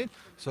fentanyl,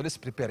 so let's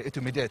prepare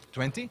etomidate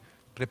 20,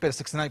 prepare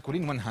 69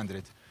 choline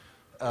 100.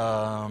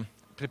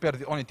 Prepare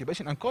the on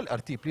intubation and call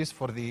RT please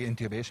for the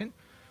intubation.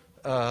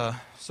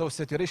 So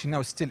saturation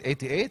now still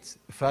 88.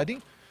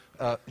 Fadi,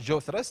 jaw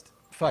thrust.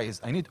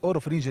 Faiz, I need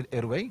oropharyngeal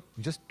airway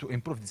just to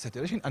improve the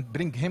saturation and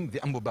bring him the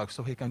ambu bag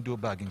so he can do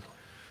bagging.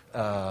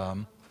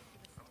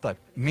 Type.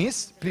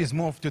 Miss, please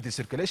move to the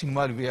circulation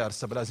while we are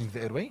stabilizing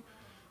the airway.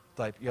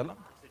 Type, yalla.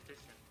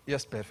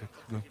 Yes, perfect.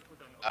 Good.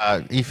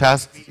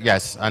 E-fast,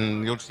 yes,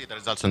 and you'll see the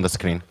results on the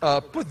screen.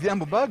 Put the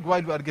ambu bag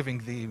while we are giving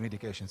the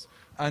medications.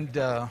 And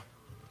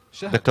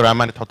Shahad, Dr.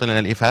 Aman, تحط لنا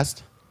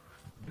الإي-فاست.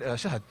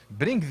 Shahad,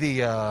 bring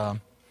the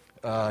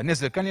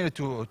nasal cannula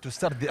to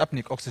start the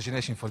apneic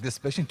oxygenation for this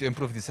patient to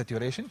improve the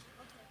saturation.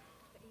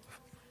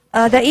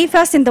 The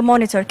E-fast in the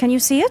monitor, can you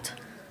see it?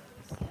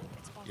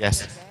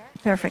 Yes.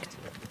 Perfect.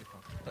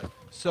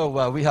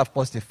 So we have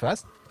positive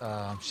fast.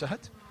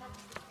 Shahad,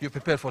 you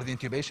prepare for the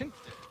intubation.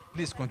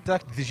 Please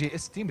contact the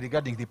GS team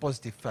regarding the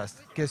positive fast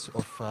case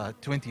of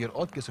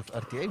 20-year-old case of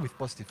RTA with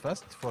positive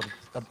fast for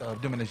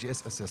abdominal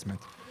GS assessment.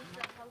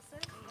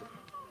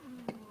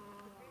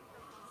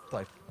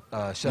 Type.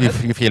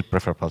 You feel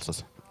prefer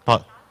pulses.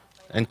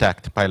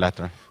 Intact,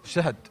 bilateral.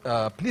 Shahad,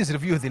 please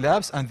review the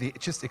labs and the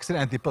chest X-ray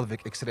and the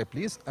pelvic X-ray,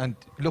 please, and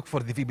look for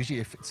the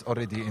VBG if it's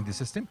already in the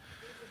system.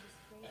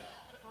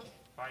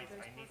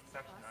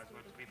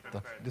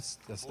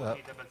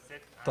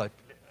 Type.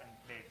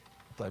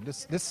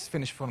 Let's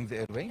finish from the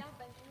airway.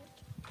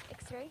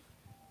 X-ray.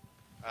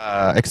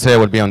 X-ray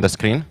will be on the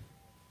screen.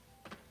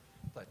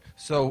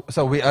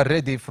 So we are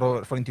ready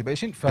for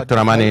intubation. Dr.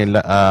 Amani,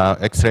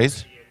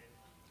 X-rays.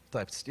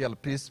 Type. Still,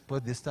 please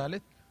put this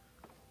stylet.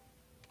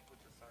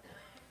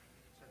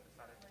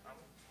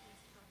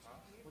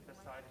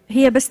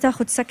 هي بس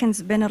تاخذ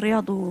seconds بين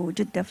الرياض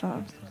وجدة ف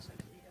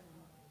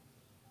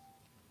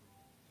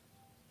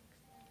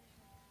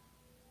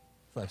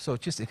So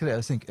chest X-ray,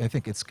 I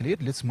think it's clear.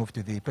 Let's move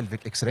to the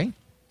pelvic X-ray.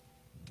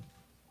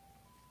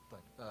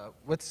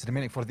 What's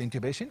remaining for the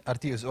intubation?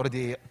 RT is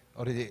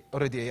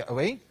already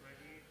away.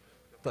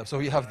 So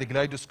we have the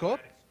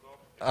glidoscope.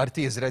 RT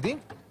is ready.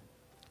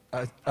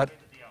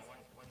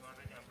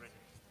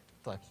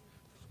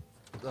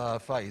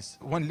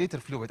 Faiz, 1 liter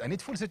fluid. I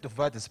need full set of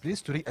vitals,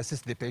 please, to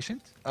reassess the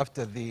patient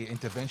after the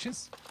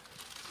interventions.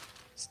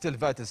 Still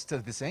vitals, still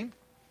the same.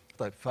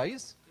 Type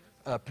Faiz.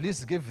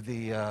 Please give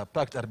the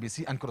packed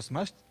RBC and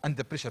cross-matched and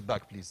the pressure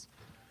back, please.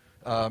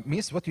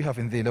 Miss, what you have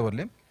in the lower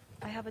limb?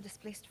 I have a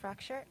displaced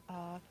fracture.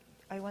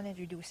 I want to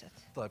reduce it.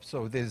 Type.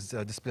 So there's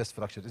a displaced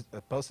fracture.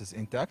 Pulse is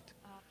intact.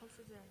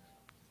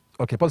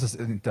 Okay, pulse is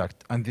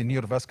intact. And the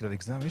neurovascular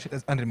examination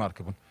is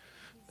unremarkable.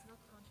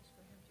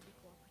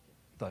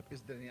 Type.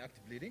 Is there any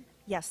active bleeding?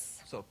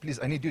 Yes. So please,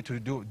 I need you to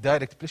do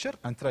direct pressure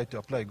and try to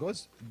apply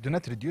gauze. Do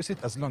not reduce it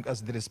as long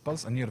as there is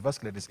pulse and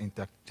neurovascular is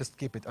intact. Just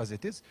keep it as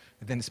it is.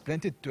 Then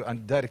splint it to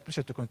and direct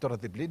pressure to control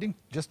the bleeding,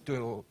 just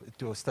to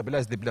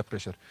stabilize the blood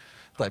pressure.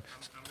 Type.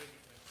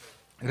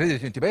 Ready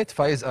to intubate.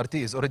 Faiz RT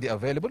is already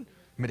available.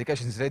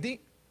 Medication is ready.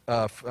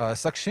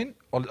 Suction.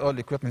 All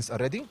equipments are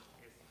ready.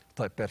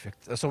 Type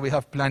perfect. So we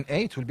have plan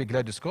A, it will be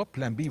gyroscope.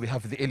 Plan B, we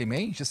have the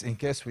LMA, just in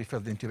case we fail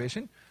the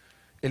intubation.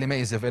 LMA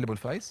is available,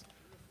 Faiz.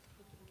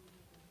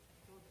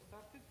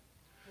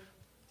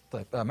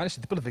 طيب معلش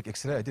the pelvic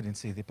X-ray, I didn't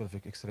see the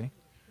pelvic X-ray.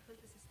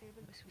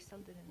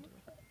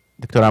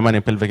 Dr.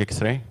 Amani, pelvic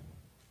X-ray.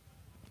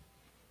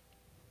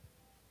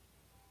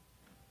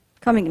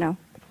 Coming now.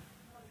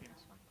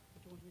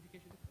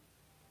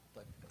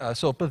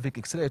 So pelvic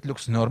X-ray, it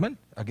looks normal.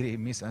 Agree,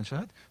 Miss and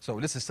Shahad. So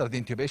let's start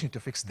the intubation to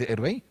fix the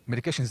airway.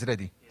 Medication is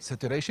ready.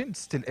 Saturation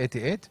still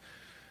 88.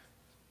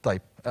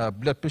 Type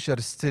blood pressure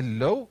is still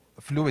low.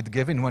 Fluid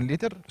given 1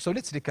 liter. So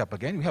let's recap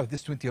again. We have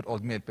this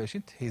 20-year-old male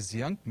patient. He's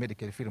young,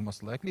 medically feeling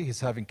most likely.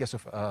 He's having case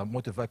of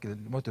motor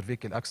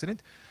vehicle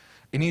accident.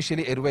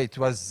 Initially, airway it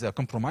was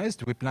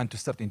compromised. We planned to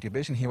start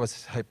intubation. He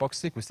was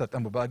hypoxic. We start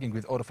ambobagging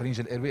with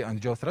oropharyngeal airway and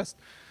jaw thrust.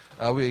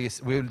 We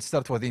will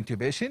start with the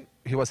intubation.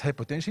 He was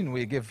hypotension.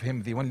 We give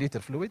him the 1 liter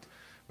fluid.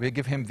 We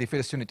give him the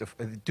first unit of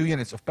 2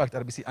 units of packed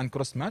RBC and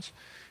cross match.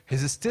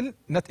 He's still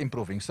not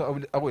improving.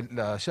 So I will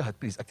Shahad,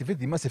 please activate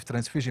the massive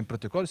transfusion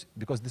protocols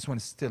because this one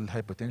is still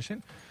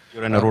hypotension.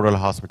 You're in a rural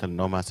hospital,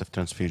 no massive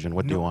transfusion.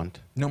 What do you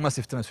want? No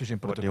massive transfusion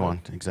protocol. What do you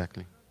want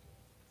exactly?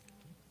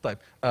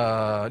 Type.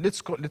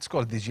 Let's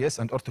call DGS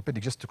and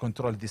orthopedic just to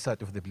control the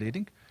site of the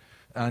bleeding,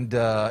 and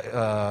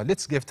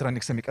let's give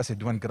tranexamic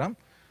acid 1 gram.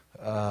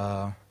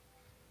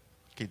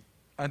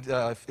 And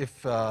if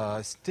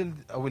still,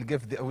 I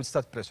will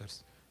start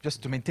pressures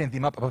just to maintain the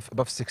map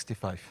above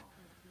 65.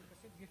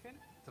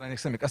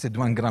 Tranexamic acid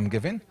 1 gram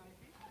given.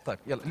 Type.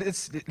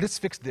 Let's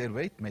fix the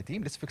airway, my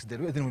team. Let's fix the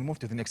airway. Then we'll move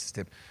to the next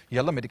step.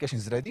 Yalla, medication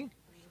is ready.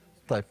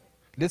 Type.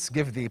 Let's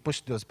give the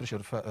push dose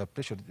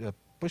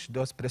push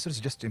dose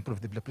pressors just to improve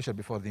the blood pressure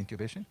before the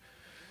intubation.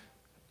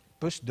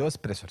 Push dose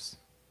pressors.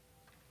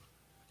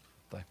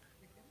 Type.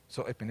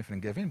 So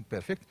epinephrine given,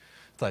 perfect.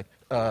 Type.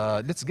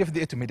 Let's give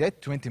the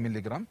etomidate 20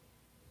 milligram.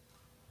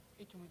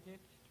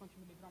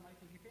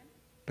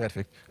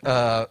 Perfect.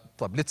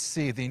 Let's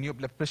see the new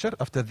blood pressure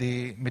after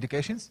the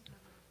medications.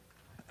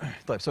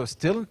 So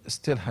still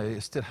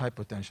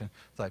hypotension.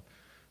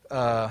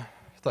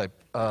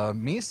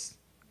 Miss,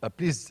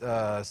 please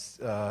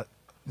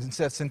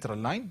insert central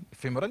line,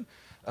 femoral.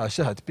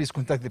 Shahad, please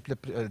contact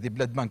the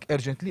blood bank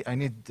urgently. I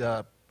need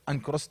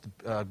uncrossed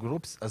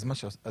groups as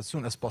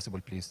soon as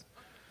possible, please.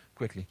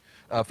 Quickly.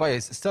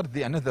 Faiz, start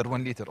another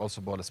 1 liter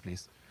also bolus,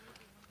 please.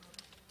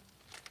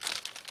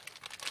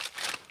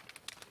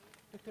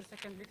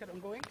 Second liter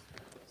ongoing.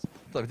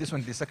 This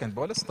one, the second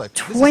bolus.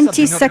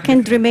 20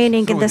 seconds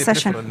remaining in the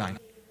session.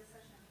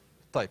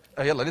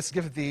 Let's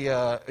give the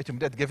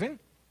etomidate given.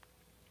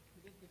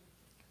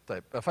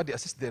 Fadi,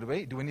 assist the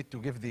airway. Do we need to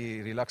give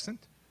the relaxant?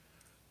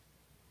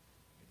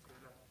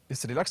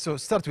 It's relaxed. So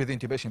start with the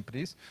intubation,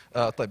 please.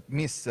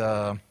 Miss,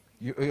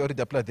 you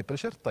already applied the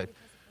pressure.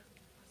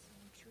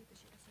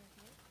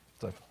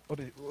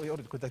 We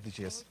already contact the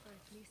GS.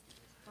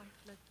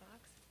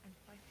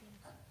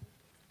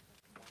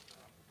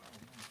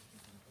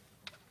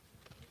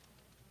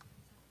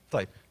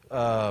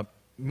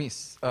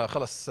 Miss,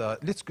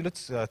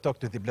 let's talk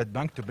to the blood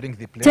bank to bring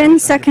the 10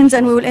 seconds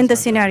and we will end the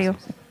scenario.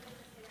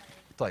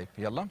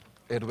 Yalla.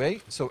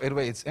 Airway. So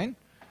airway is in.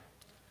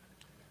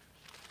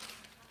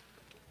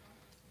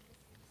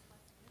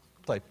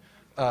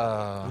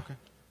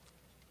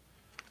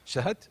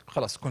 Shahad,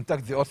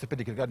 contact the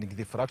orthopedic regarding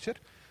the fracture.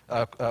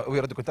 We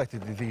already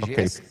contacted the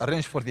VGS.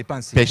 Arrange for the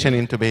pan. Patient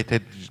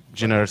intubated,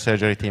 general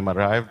surgery team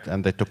arrived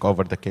and they took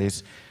over the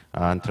case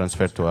and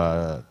transferred to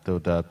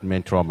the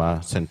main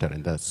trauma center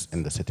in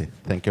the city.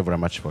 Thank you very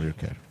much for your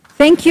care.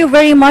 Thank you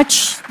very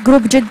much,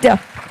 Group Jeddah.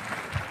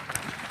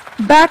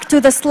 Back to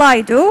the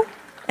Slido,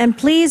 and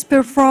please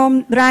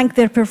rank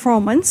their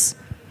performance.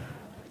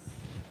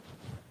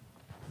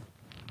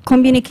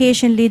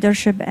 Communication,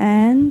 leadership,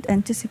 and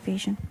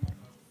anticipation.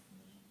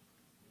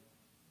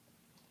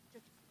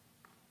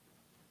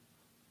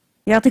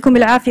 يعطيكم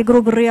العافية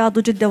جروب الرياض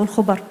وجدة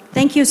والخبر.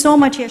 Thank you so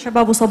much يا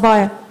شباب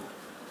وصبايا.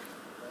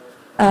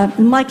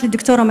 المايك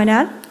للدكتورة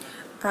منال.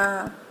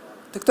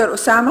 Dr.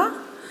 Osama,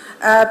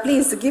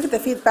 please give the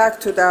feedback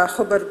to the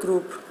Khubar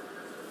group.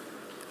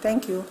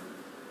 Thank you.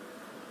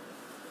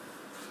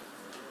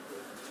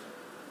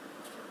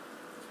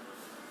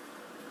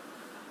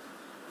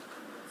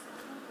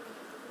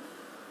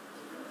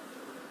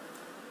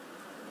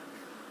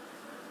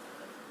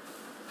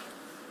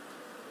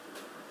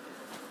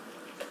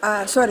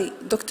 Sorry,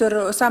 Dr.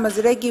 Osama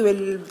Ziregi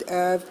will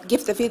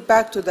give the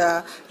feedback to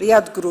the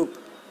Riyadh group.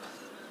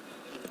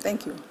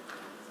 Thank you.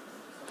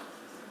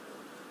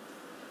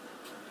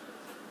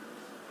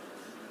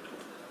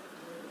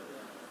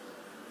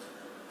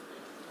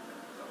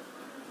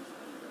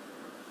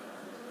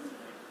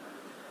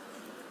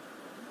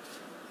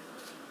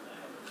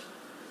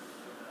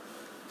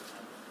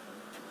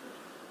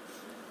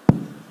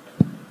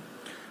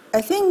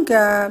 I think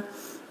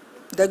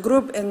the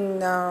group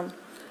in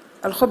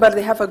Al-Khubar,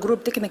 they have a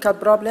group technical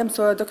problem.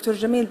 So Dr.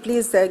 Jamil,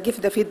 please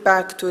give the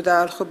feedback to the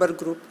Al-Khubar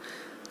group.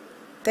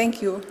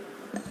 Thank you.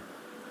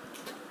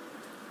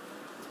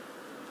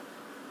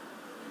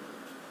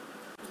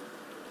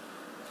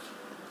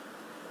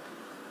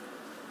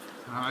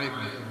 السلام عليكم،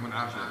 يعطيكم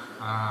العافية.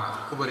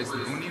 خبر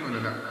يسمعوني ولا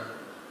لا؟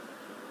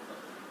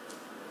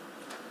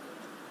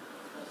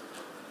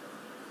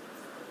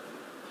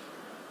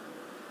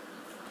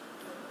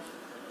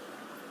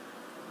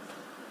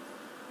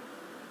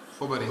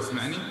 خبر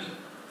يسمعني؟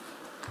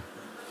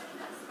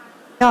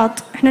 الرياض،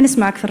 احنا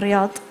نسمعك في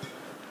الرياض.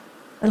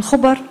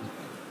 الخبر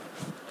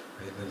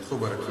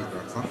الخبر أكيد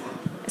صح؟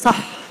 صح.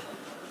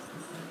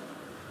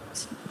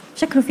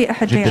 شكله في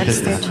أحد جاي على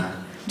الستيج.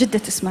 جدة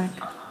تسمعك.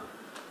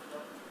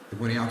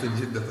 تبوني أعطي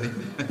جدة طيب؟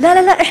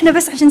 لا احنا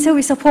بس عشان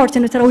نسوي سبورت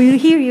إنه ترى we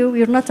hear you,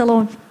 you're not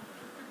alone.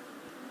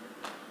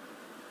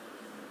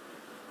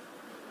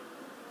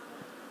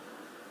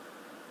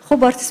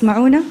 خبر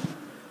تسمعونا؟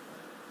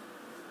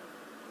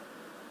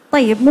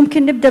 طيب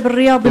ممكن نبدأ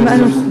بالرياض بما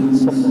أنه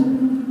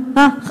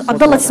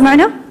عبد الله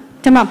تسمعنا؟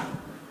 تمام.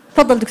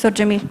 تفضل دكتور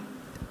جميل.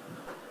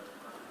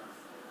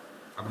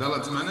 عبد الله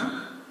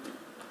تسمعنا؟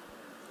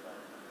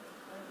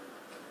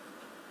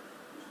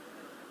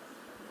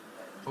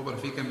 خبر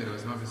في كاميرا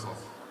بس ما في صوت.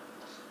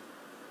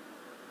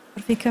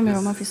 في كاميرا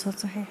وما في صوت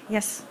صحيح.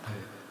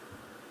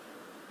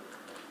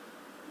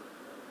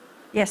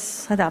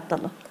 يس هذا عبد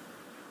الله.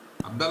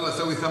 عبد الله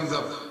سوي ثامز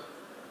اب.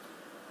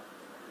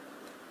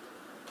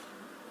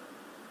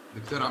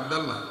 دكتور عبد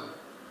الله.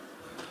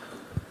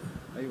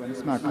 ايوه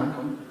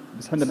نسمعكم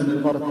بس احنا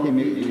بننتظر التيم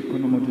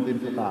يكونوا موجودين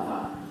في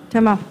القاعه.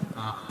 تمام.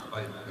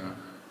 طيب تمام.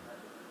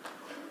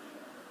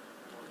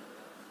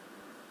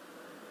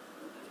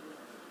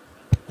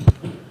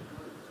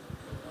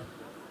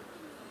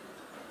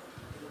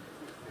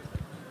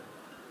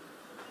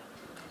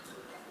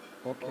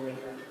 Okay,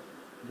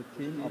 the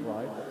team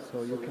arrived, so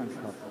you can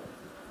start.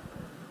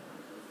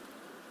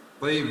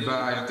 طيب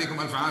يعطيكم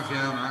ألف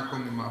عافية.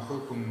 معكم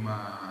أخوكم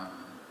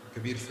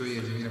كبير شوية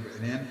جميل أبو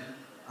عنان.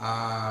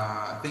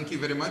 Thank you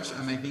very much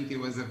and I think it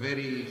was a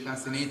very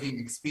fascinating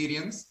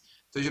experience.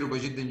 تجربة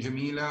جدا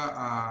جميلة.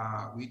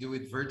 We do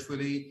it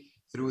virtually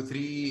through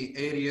 3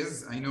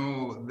 areas. I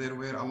know there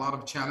were a lot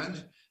of challenge,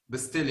 but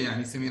still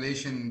يعني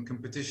simulation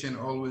competition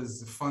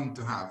always fun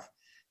to have.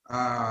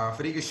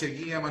 فريق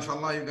الشرقية ما شاء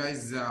الله you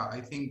guys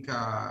I think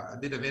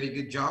did a very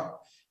good job.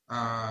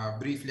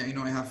 Briefly I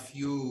know I have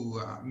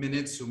few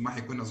minutes وما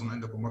حيكون أظن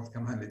عندكم وقت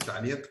كمان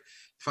للتعليق.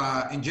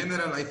 In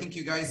general I think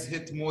you guys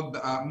hit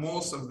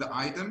most of the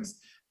items.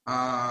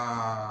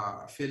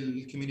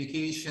 في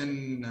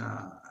communication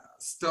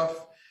stuff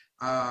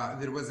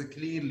there was a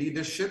clear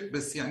leadership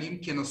بس يعني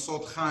يمكن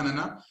الصوت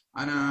خاننا.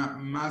 أنا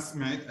ما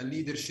سمعت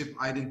leadership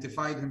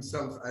identified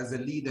himself as a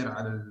leader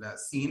على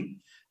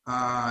السين.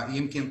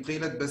 يمكن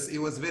قيلت بس it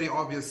was very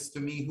obvious to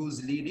me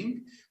who's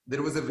leading.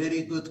 There was a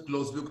very good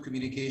closed loop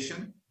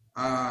communication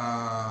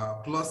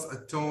plus a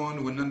tone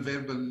and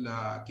non-verbal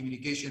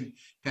communication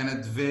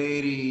كانت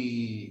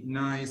very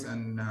nice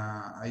and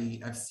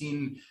I've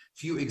seen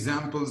few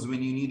examples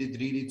when you needed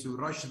really to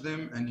rush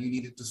them and you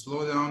needed to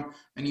slow down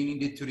and you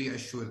needed to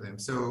reassure them.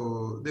 So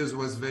this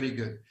was very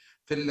good.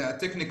 في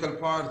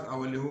التكنيكال بارت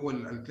او اللي هو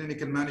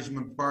الكلينيكال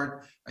مانجمنت بارت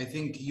I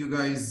think you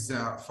guys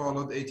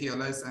followed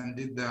ATLS and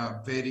did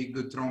a very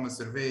good trauma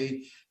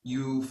survey.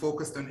 You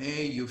focused on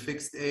A, you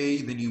fixed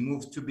A, then you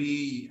moved to B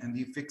and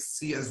you fixed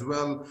C as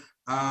well.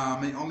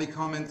 My only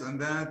comment on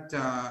that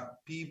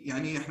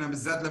يعني احنا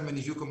بالذات لما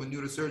يجيكم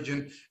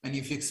النيوروسيرجن and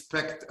if you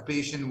expect a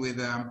patient with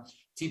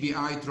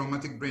TBI,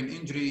 traumatic brain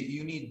injury,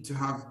 you need to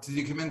have to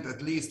document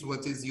at least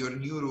what is your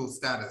neural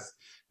status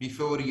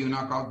before you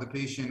knock out the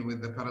patient with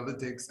the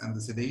paralytics and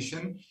the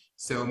sedation.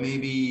 So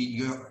maybe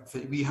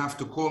we have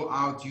to call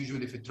out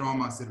usually for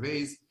trauma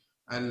surveys,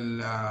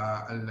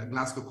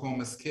 Glasgow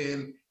Coma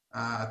scale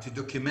to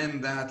document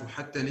that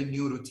وحتى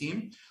للneuro team.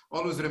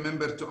 Always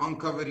remember to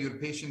uncover your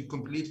patient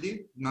completely,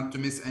 not to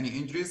miss any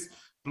injuries,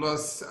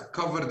 plus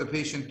cover the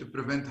patient to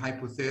prevent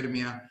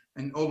hypothermia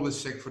and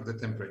always check for the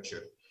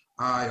temperature.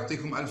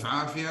 يعطيكم ألف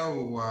عافية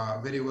و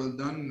very well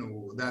done.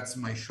 That's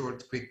my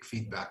short quick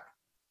feedback.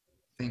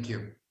 Thank you.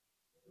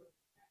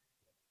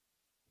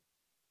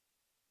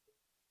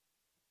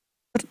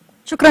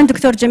 شكرا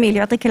دكتور جميل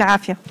يعطيك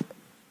العافية.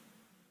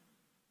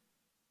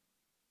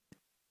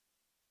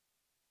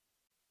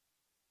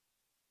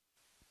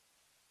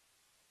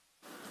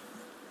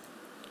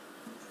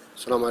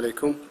 Assalamu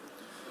alaikum.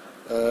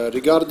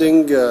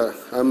 Regarding,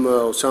 I'm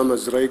Osama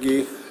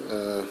Zreigi,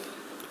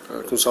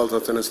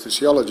 consultant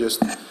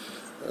anesthesiologist.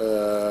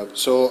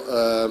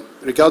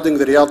 Regarding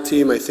the Riyadh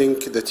team, I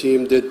think the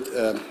team did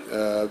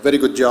a very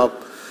good job.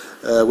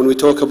 When we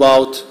talk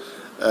about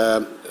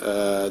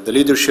the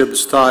leadership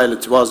style,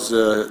 it was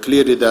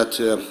clearly that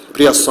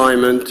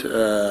pre-assignment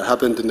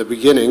happened in the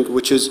beginning,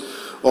 which is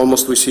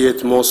almost we see it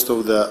most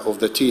of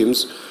the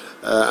teams,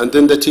 and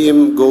then the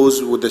team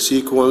goes with the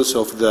sequence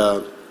of the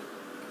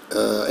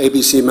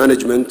ABC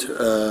management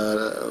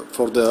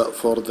for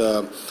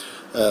the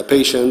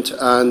patient,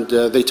 and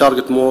they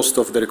target most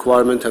of the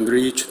requirement and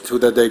reach to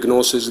the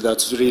diagnosis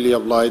that's really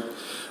applied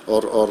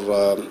or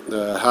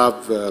have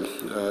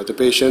the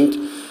patient.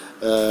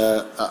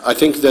 I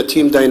think the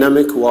team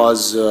dynamic was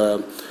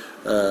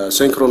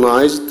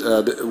synchronized.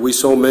 We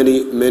saw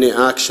many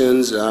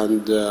actions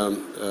and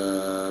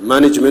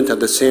management at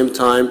the same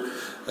time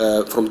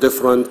from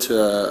different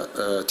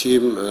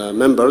team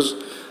members,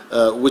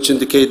 which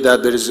indicate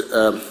that there is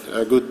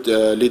a good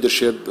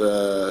leadership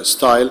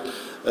style.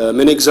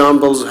 Many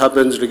examples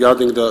happens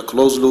regarding the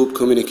closed loop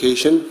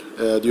communication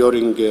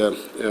during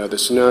the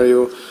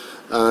scenario,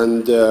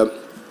 and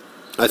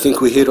I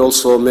think we hear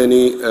also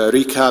many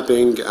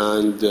recapping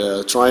and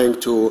trying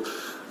to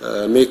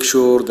make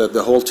sure that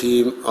the whole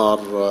team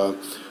are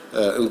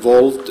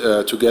involved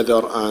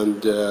together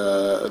and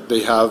they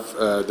have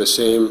the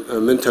same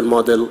mental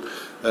model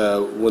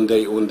when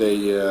they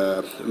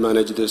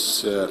manage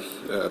this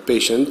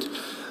patient.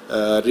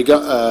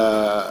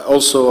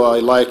 Also, I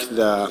like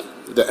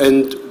the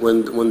end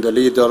when the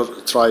leader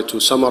try to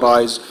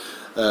summarize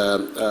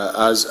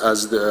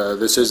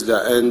this is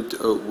the end,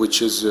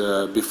 which is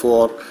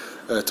before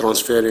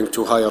transferring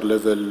to higher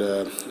level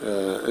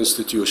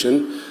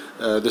institution.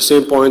 The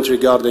same point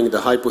regarding the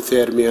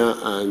hypothermia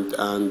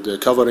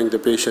and covering the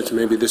patient.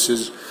 Maybe this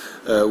is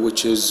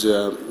which is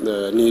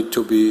need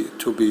to be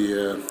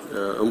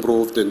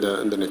improved in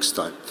the next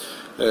time.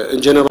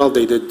 In general,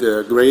 they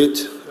did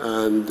great,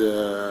 and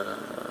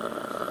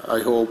I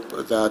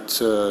hope that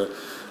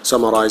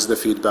summarize the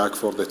feedback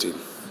for the team.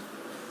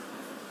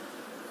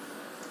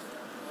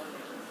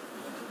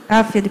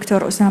 عافية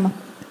دكتور أسامة.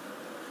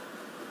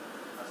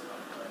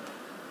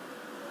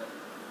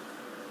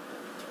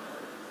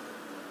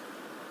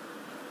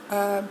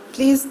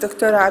 Please,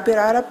 Dr. Abir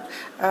Arab,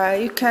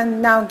 you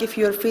can now give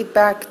your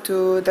feedback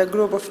to the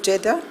group of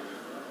Jeddah.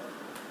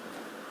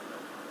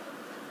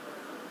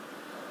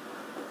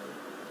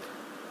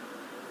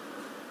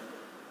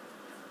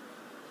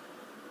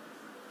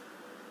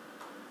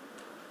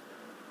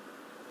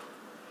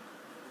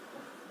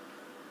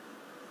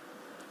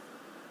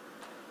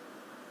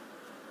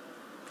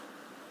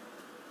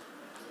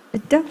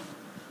 Jeddah.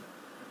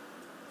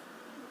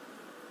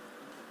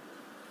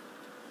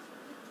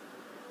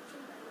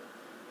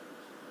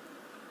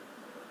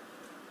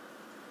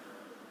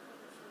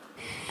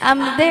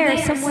 I'm there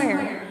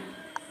somewhere.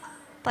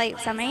 طيب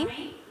سامعين؟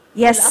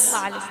 Yes. أطلع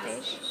على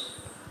الستيج.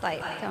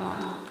 طيب تمام.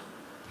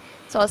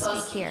 So I'll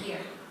speak here.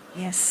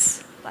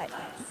 Yes. طيب.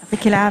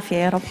 يعطيك العافية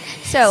يا رب.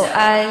 So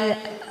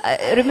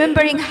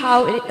remembering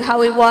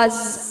how it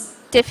was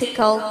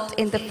difficult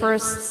in the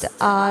first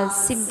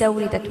Sim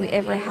Dawri that we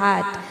ever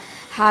had,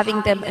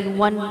 having them in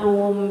one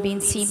room, being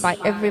seen by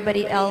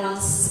everybody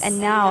else, and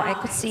now I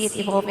could see it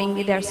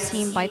evolving. They're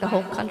seen by the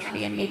whole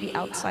country and maybe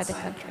outside the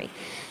country.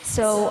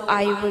 So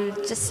I will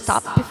just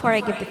stop before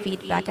I give the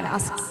feedback and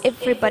ask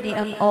everybody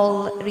in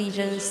all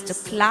regions to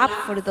clap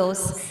for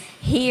those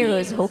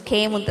heroes who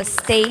came on the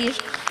stage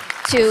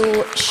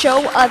to show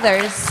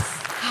others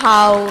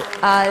how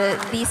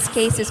these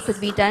cases could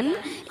be done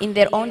in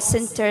their own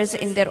centers,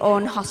 in their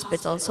own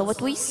hospitals. So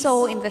what we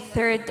saw in the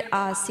third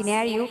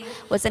scenario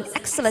was an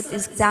excellent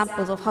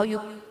example of how you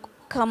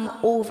come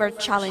over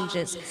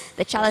challenges.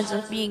 The challenge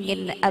of being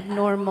in an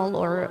abnormal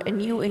or a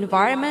new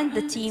environment.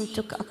 The team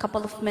took a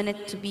couple of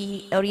minutes to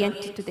be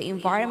oriented to the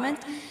environment.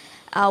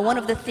 One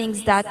of the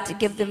things that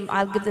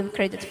I'll give them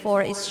credit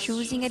for is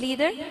choosing a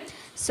leader.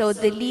 So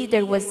the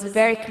leader was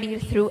very clear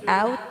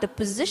throughout. The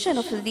position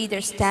of the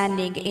leader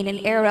standing in an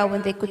era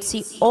when they could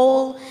see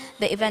all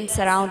the events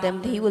around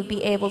them, he will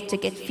be able to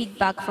get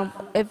feedback from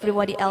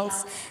everybody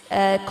else.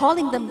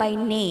 Calling them by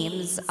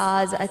names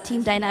as a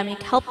team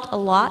dynamic helped a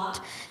lot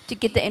to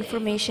get the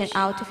information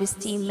out of his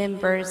team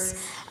members.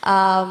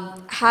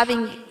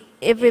 Having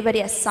everybody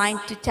assigned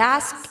to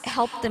task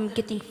helped them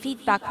getting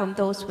feedback from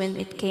those when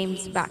it came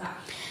back.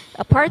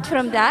 Apart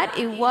from that,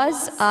 it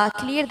was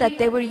clear that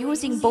they were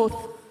using both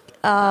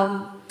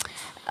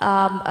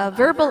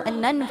verbal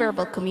and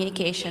non-verbal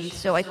communication.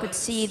 So I could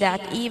see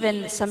that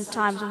even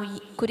sometimes we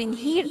couldn't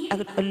hear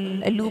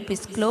a loop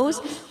is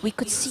closed, we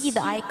could see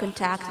the eye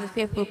contact with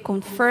people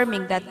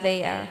confirming that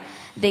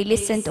they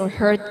listened or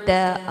heard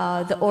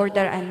the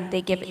order and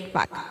they gave it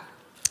back.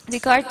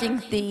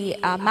 Regarding the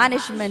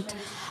management,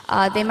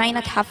 they might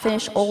not have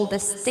finished all the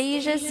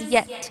stages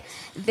yet.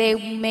 They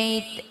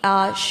made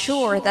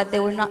sure that they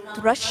were not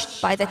rushed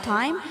by the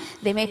time.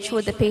 They made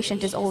sure the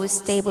patient is always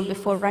stable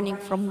before running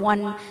from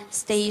one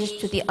stage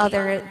to the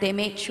other. They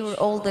made sure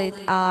all the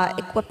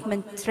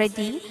equipment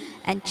ready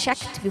and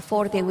checked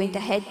before they went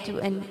ahead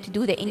to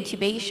do the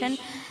intubation,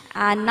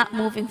 and not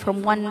moving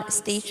from one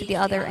stage to the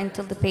other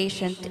until the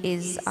patient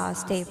is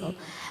stable.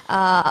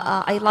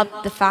 I love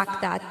the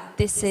fact that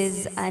this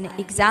is an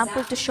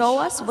example to show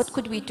us what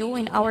could we do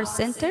in our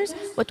centers,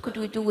 what could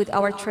we do with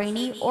our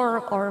trainee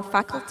or our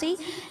faculty,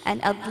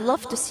 and I'd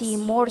love to see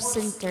more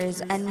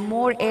centers and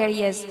more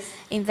areas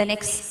in the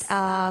next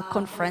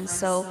conference.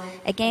 So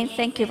again,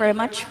 thank you very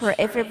much for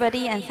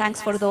everybody, and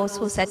thanks for those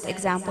who set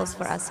examples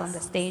for us on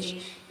the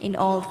stage in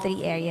all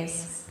three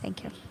areas.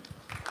 Thank you.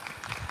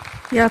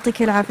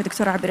 يعطيك العافية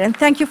دكتور عبير. And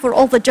thank you for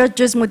all the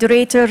judges,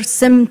 moderators,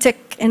 sim, tech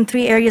in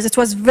 3 areas. It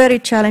was very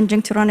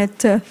challenging to run it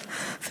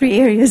 3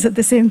 areas at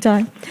the same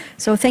time.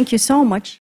 So thank you so much.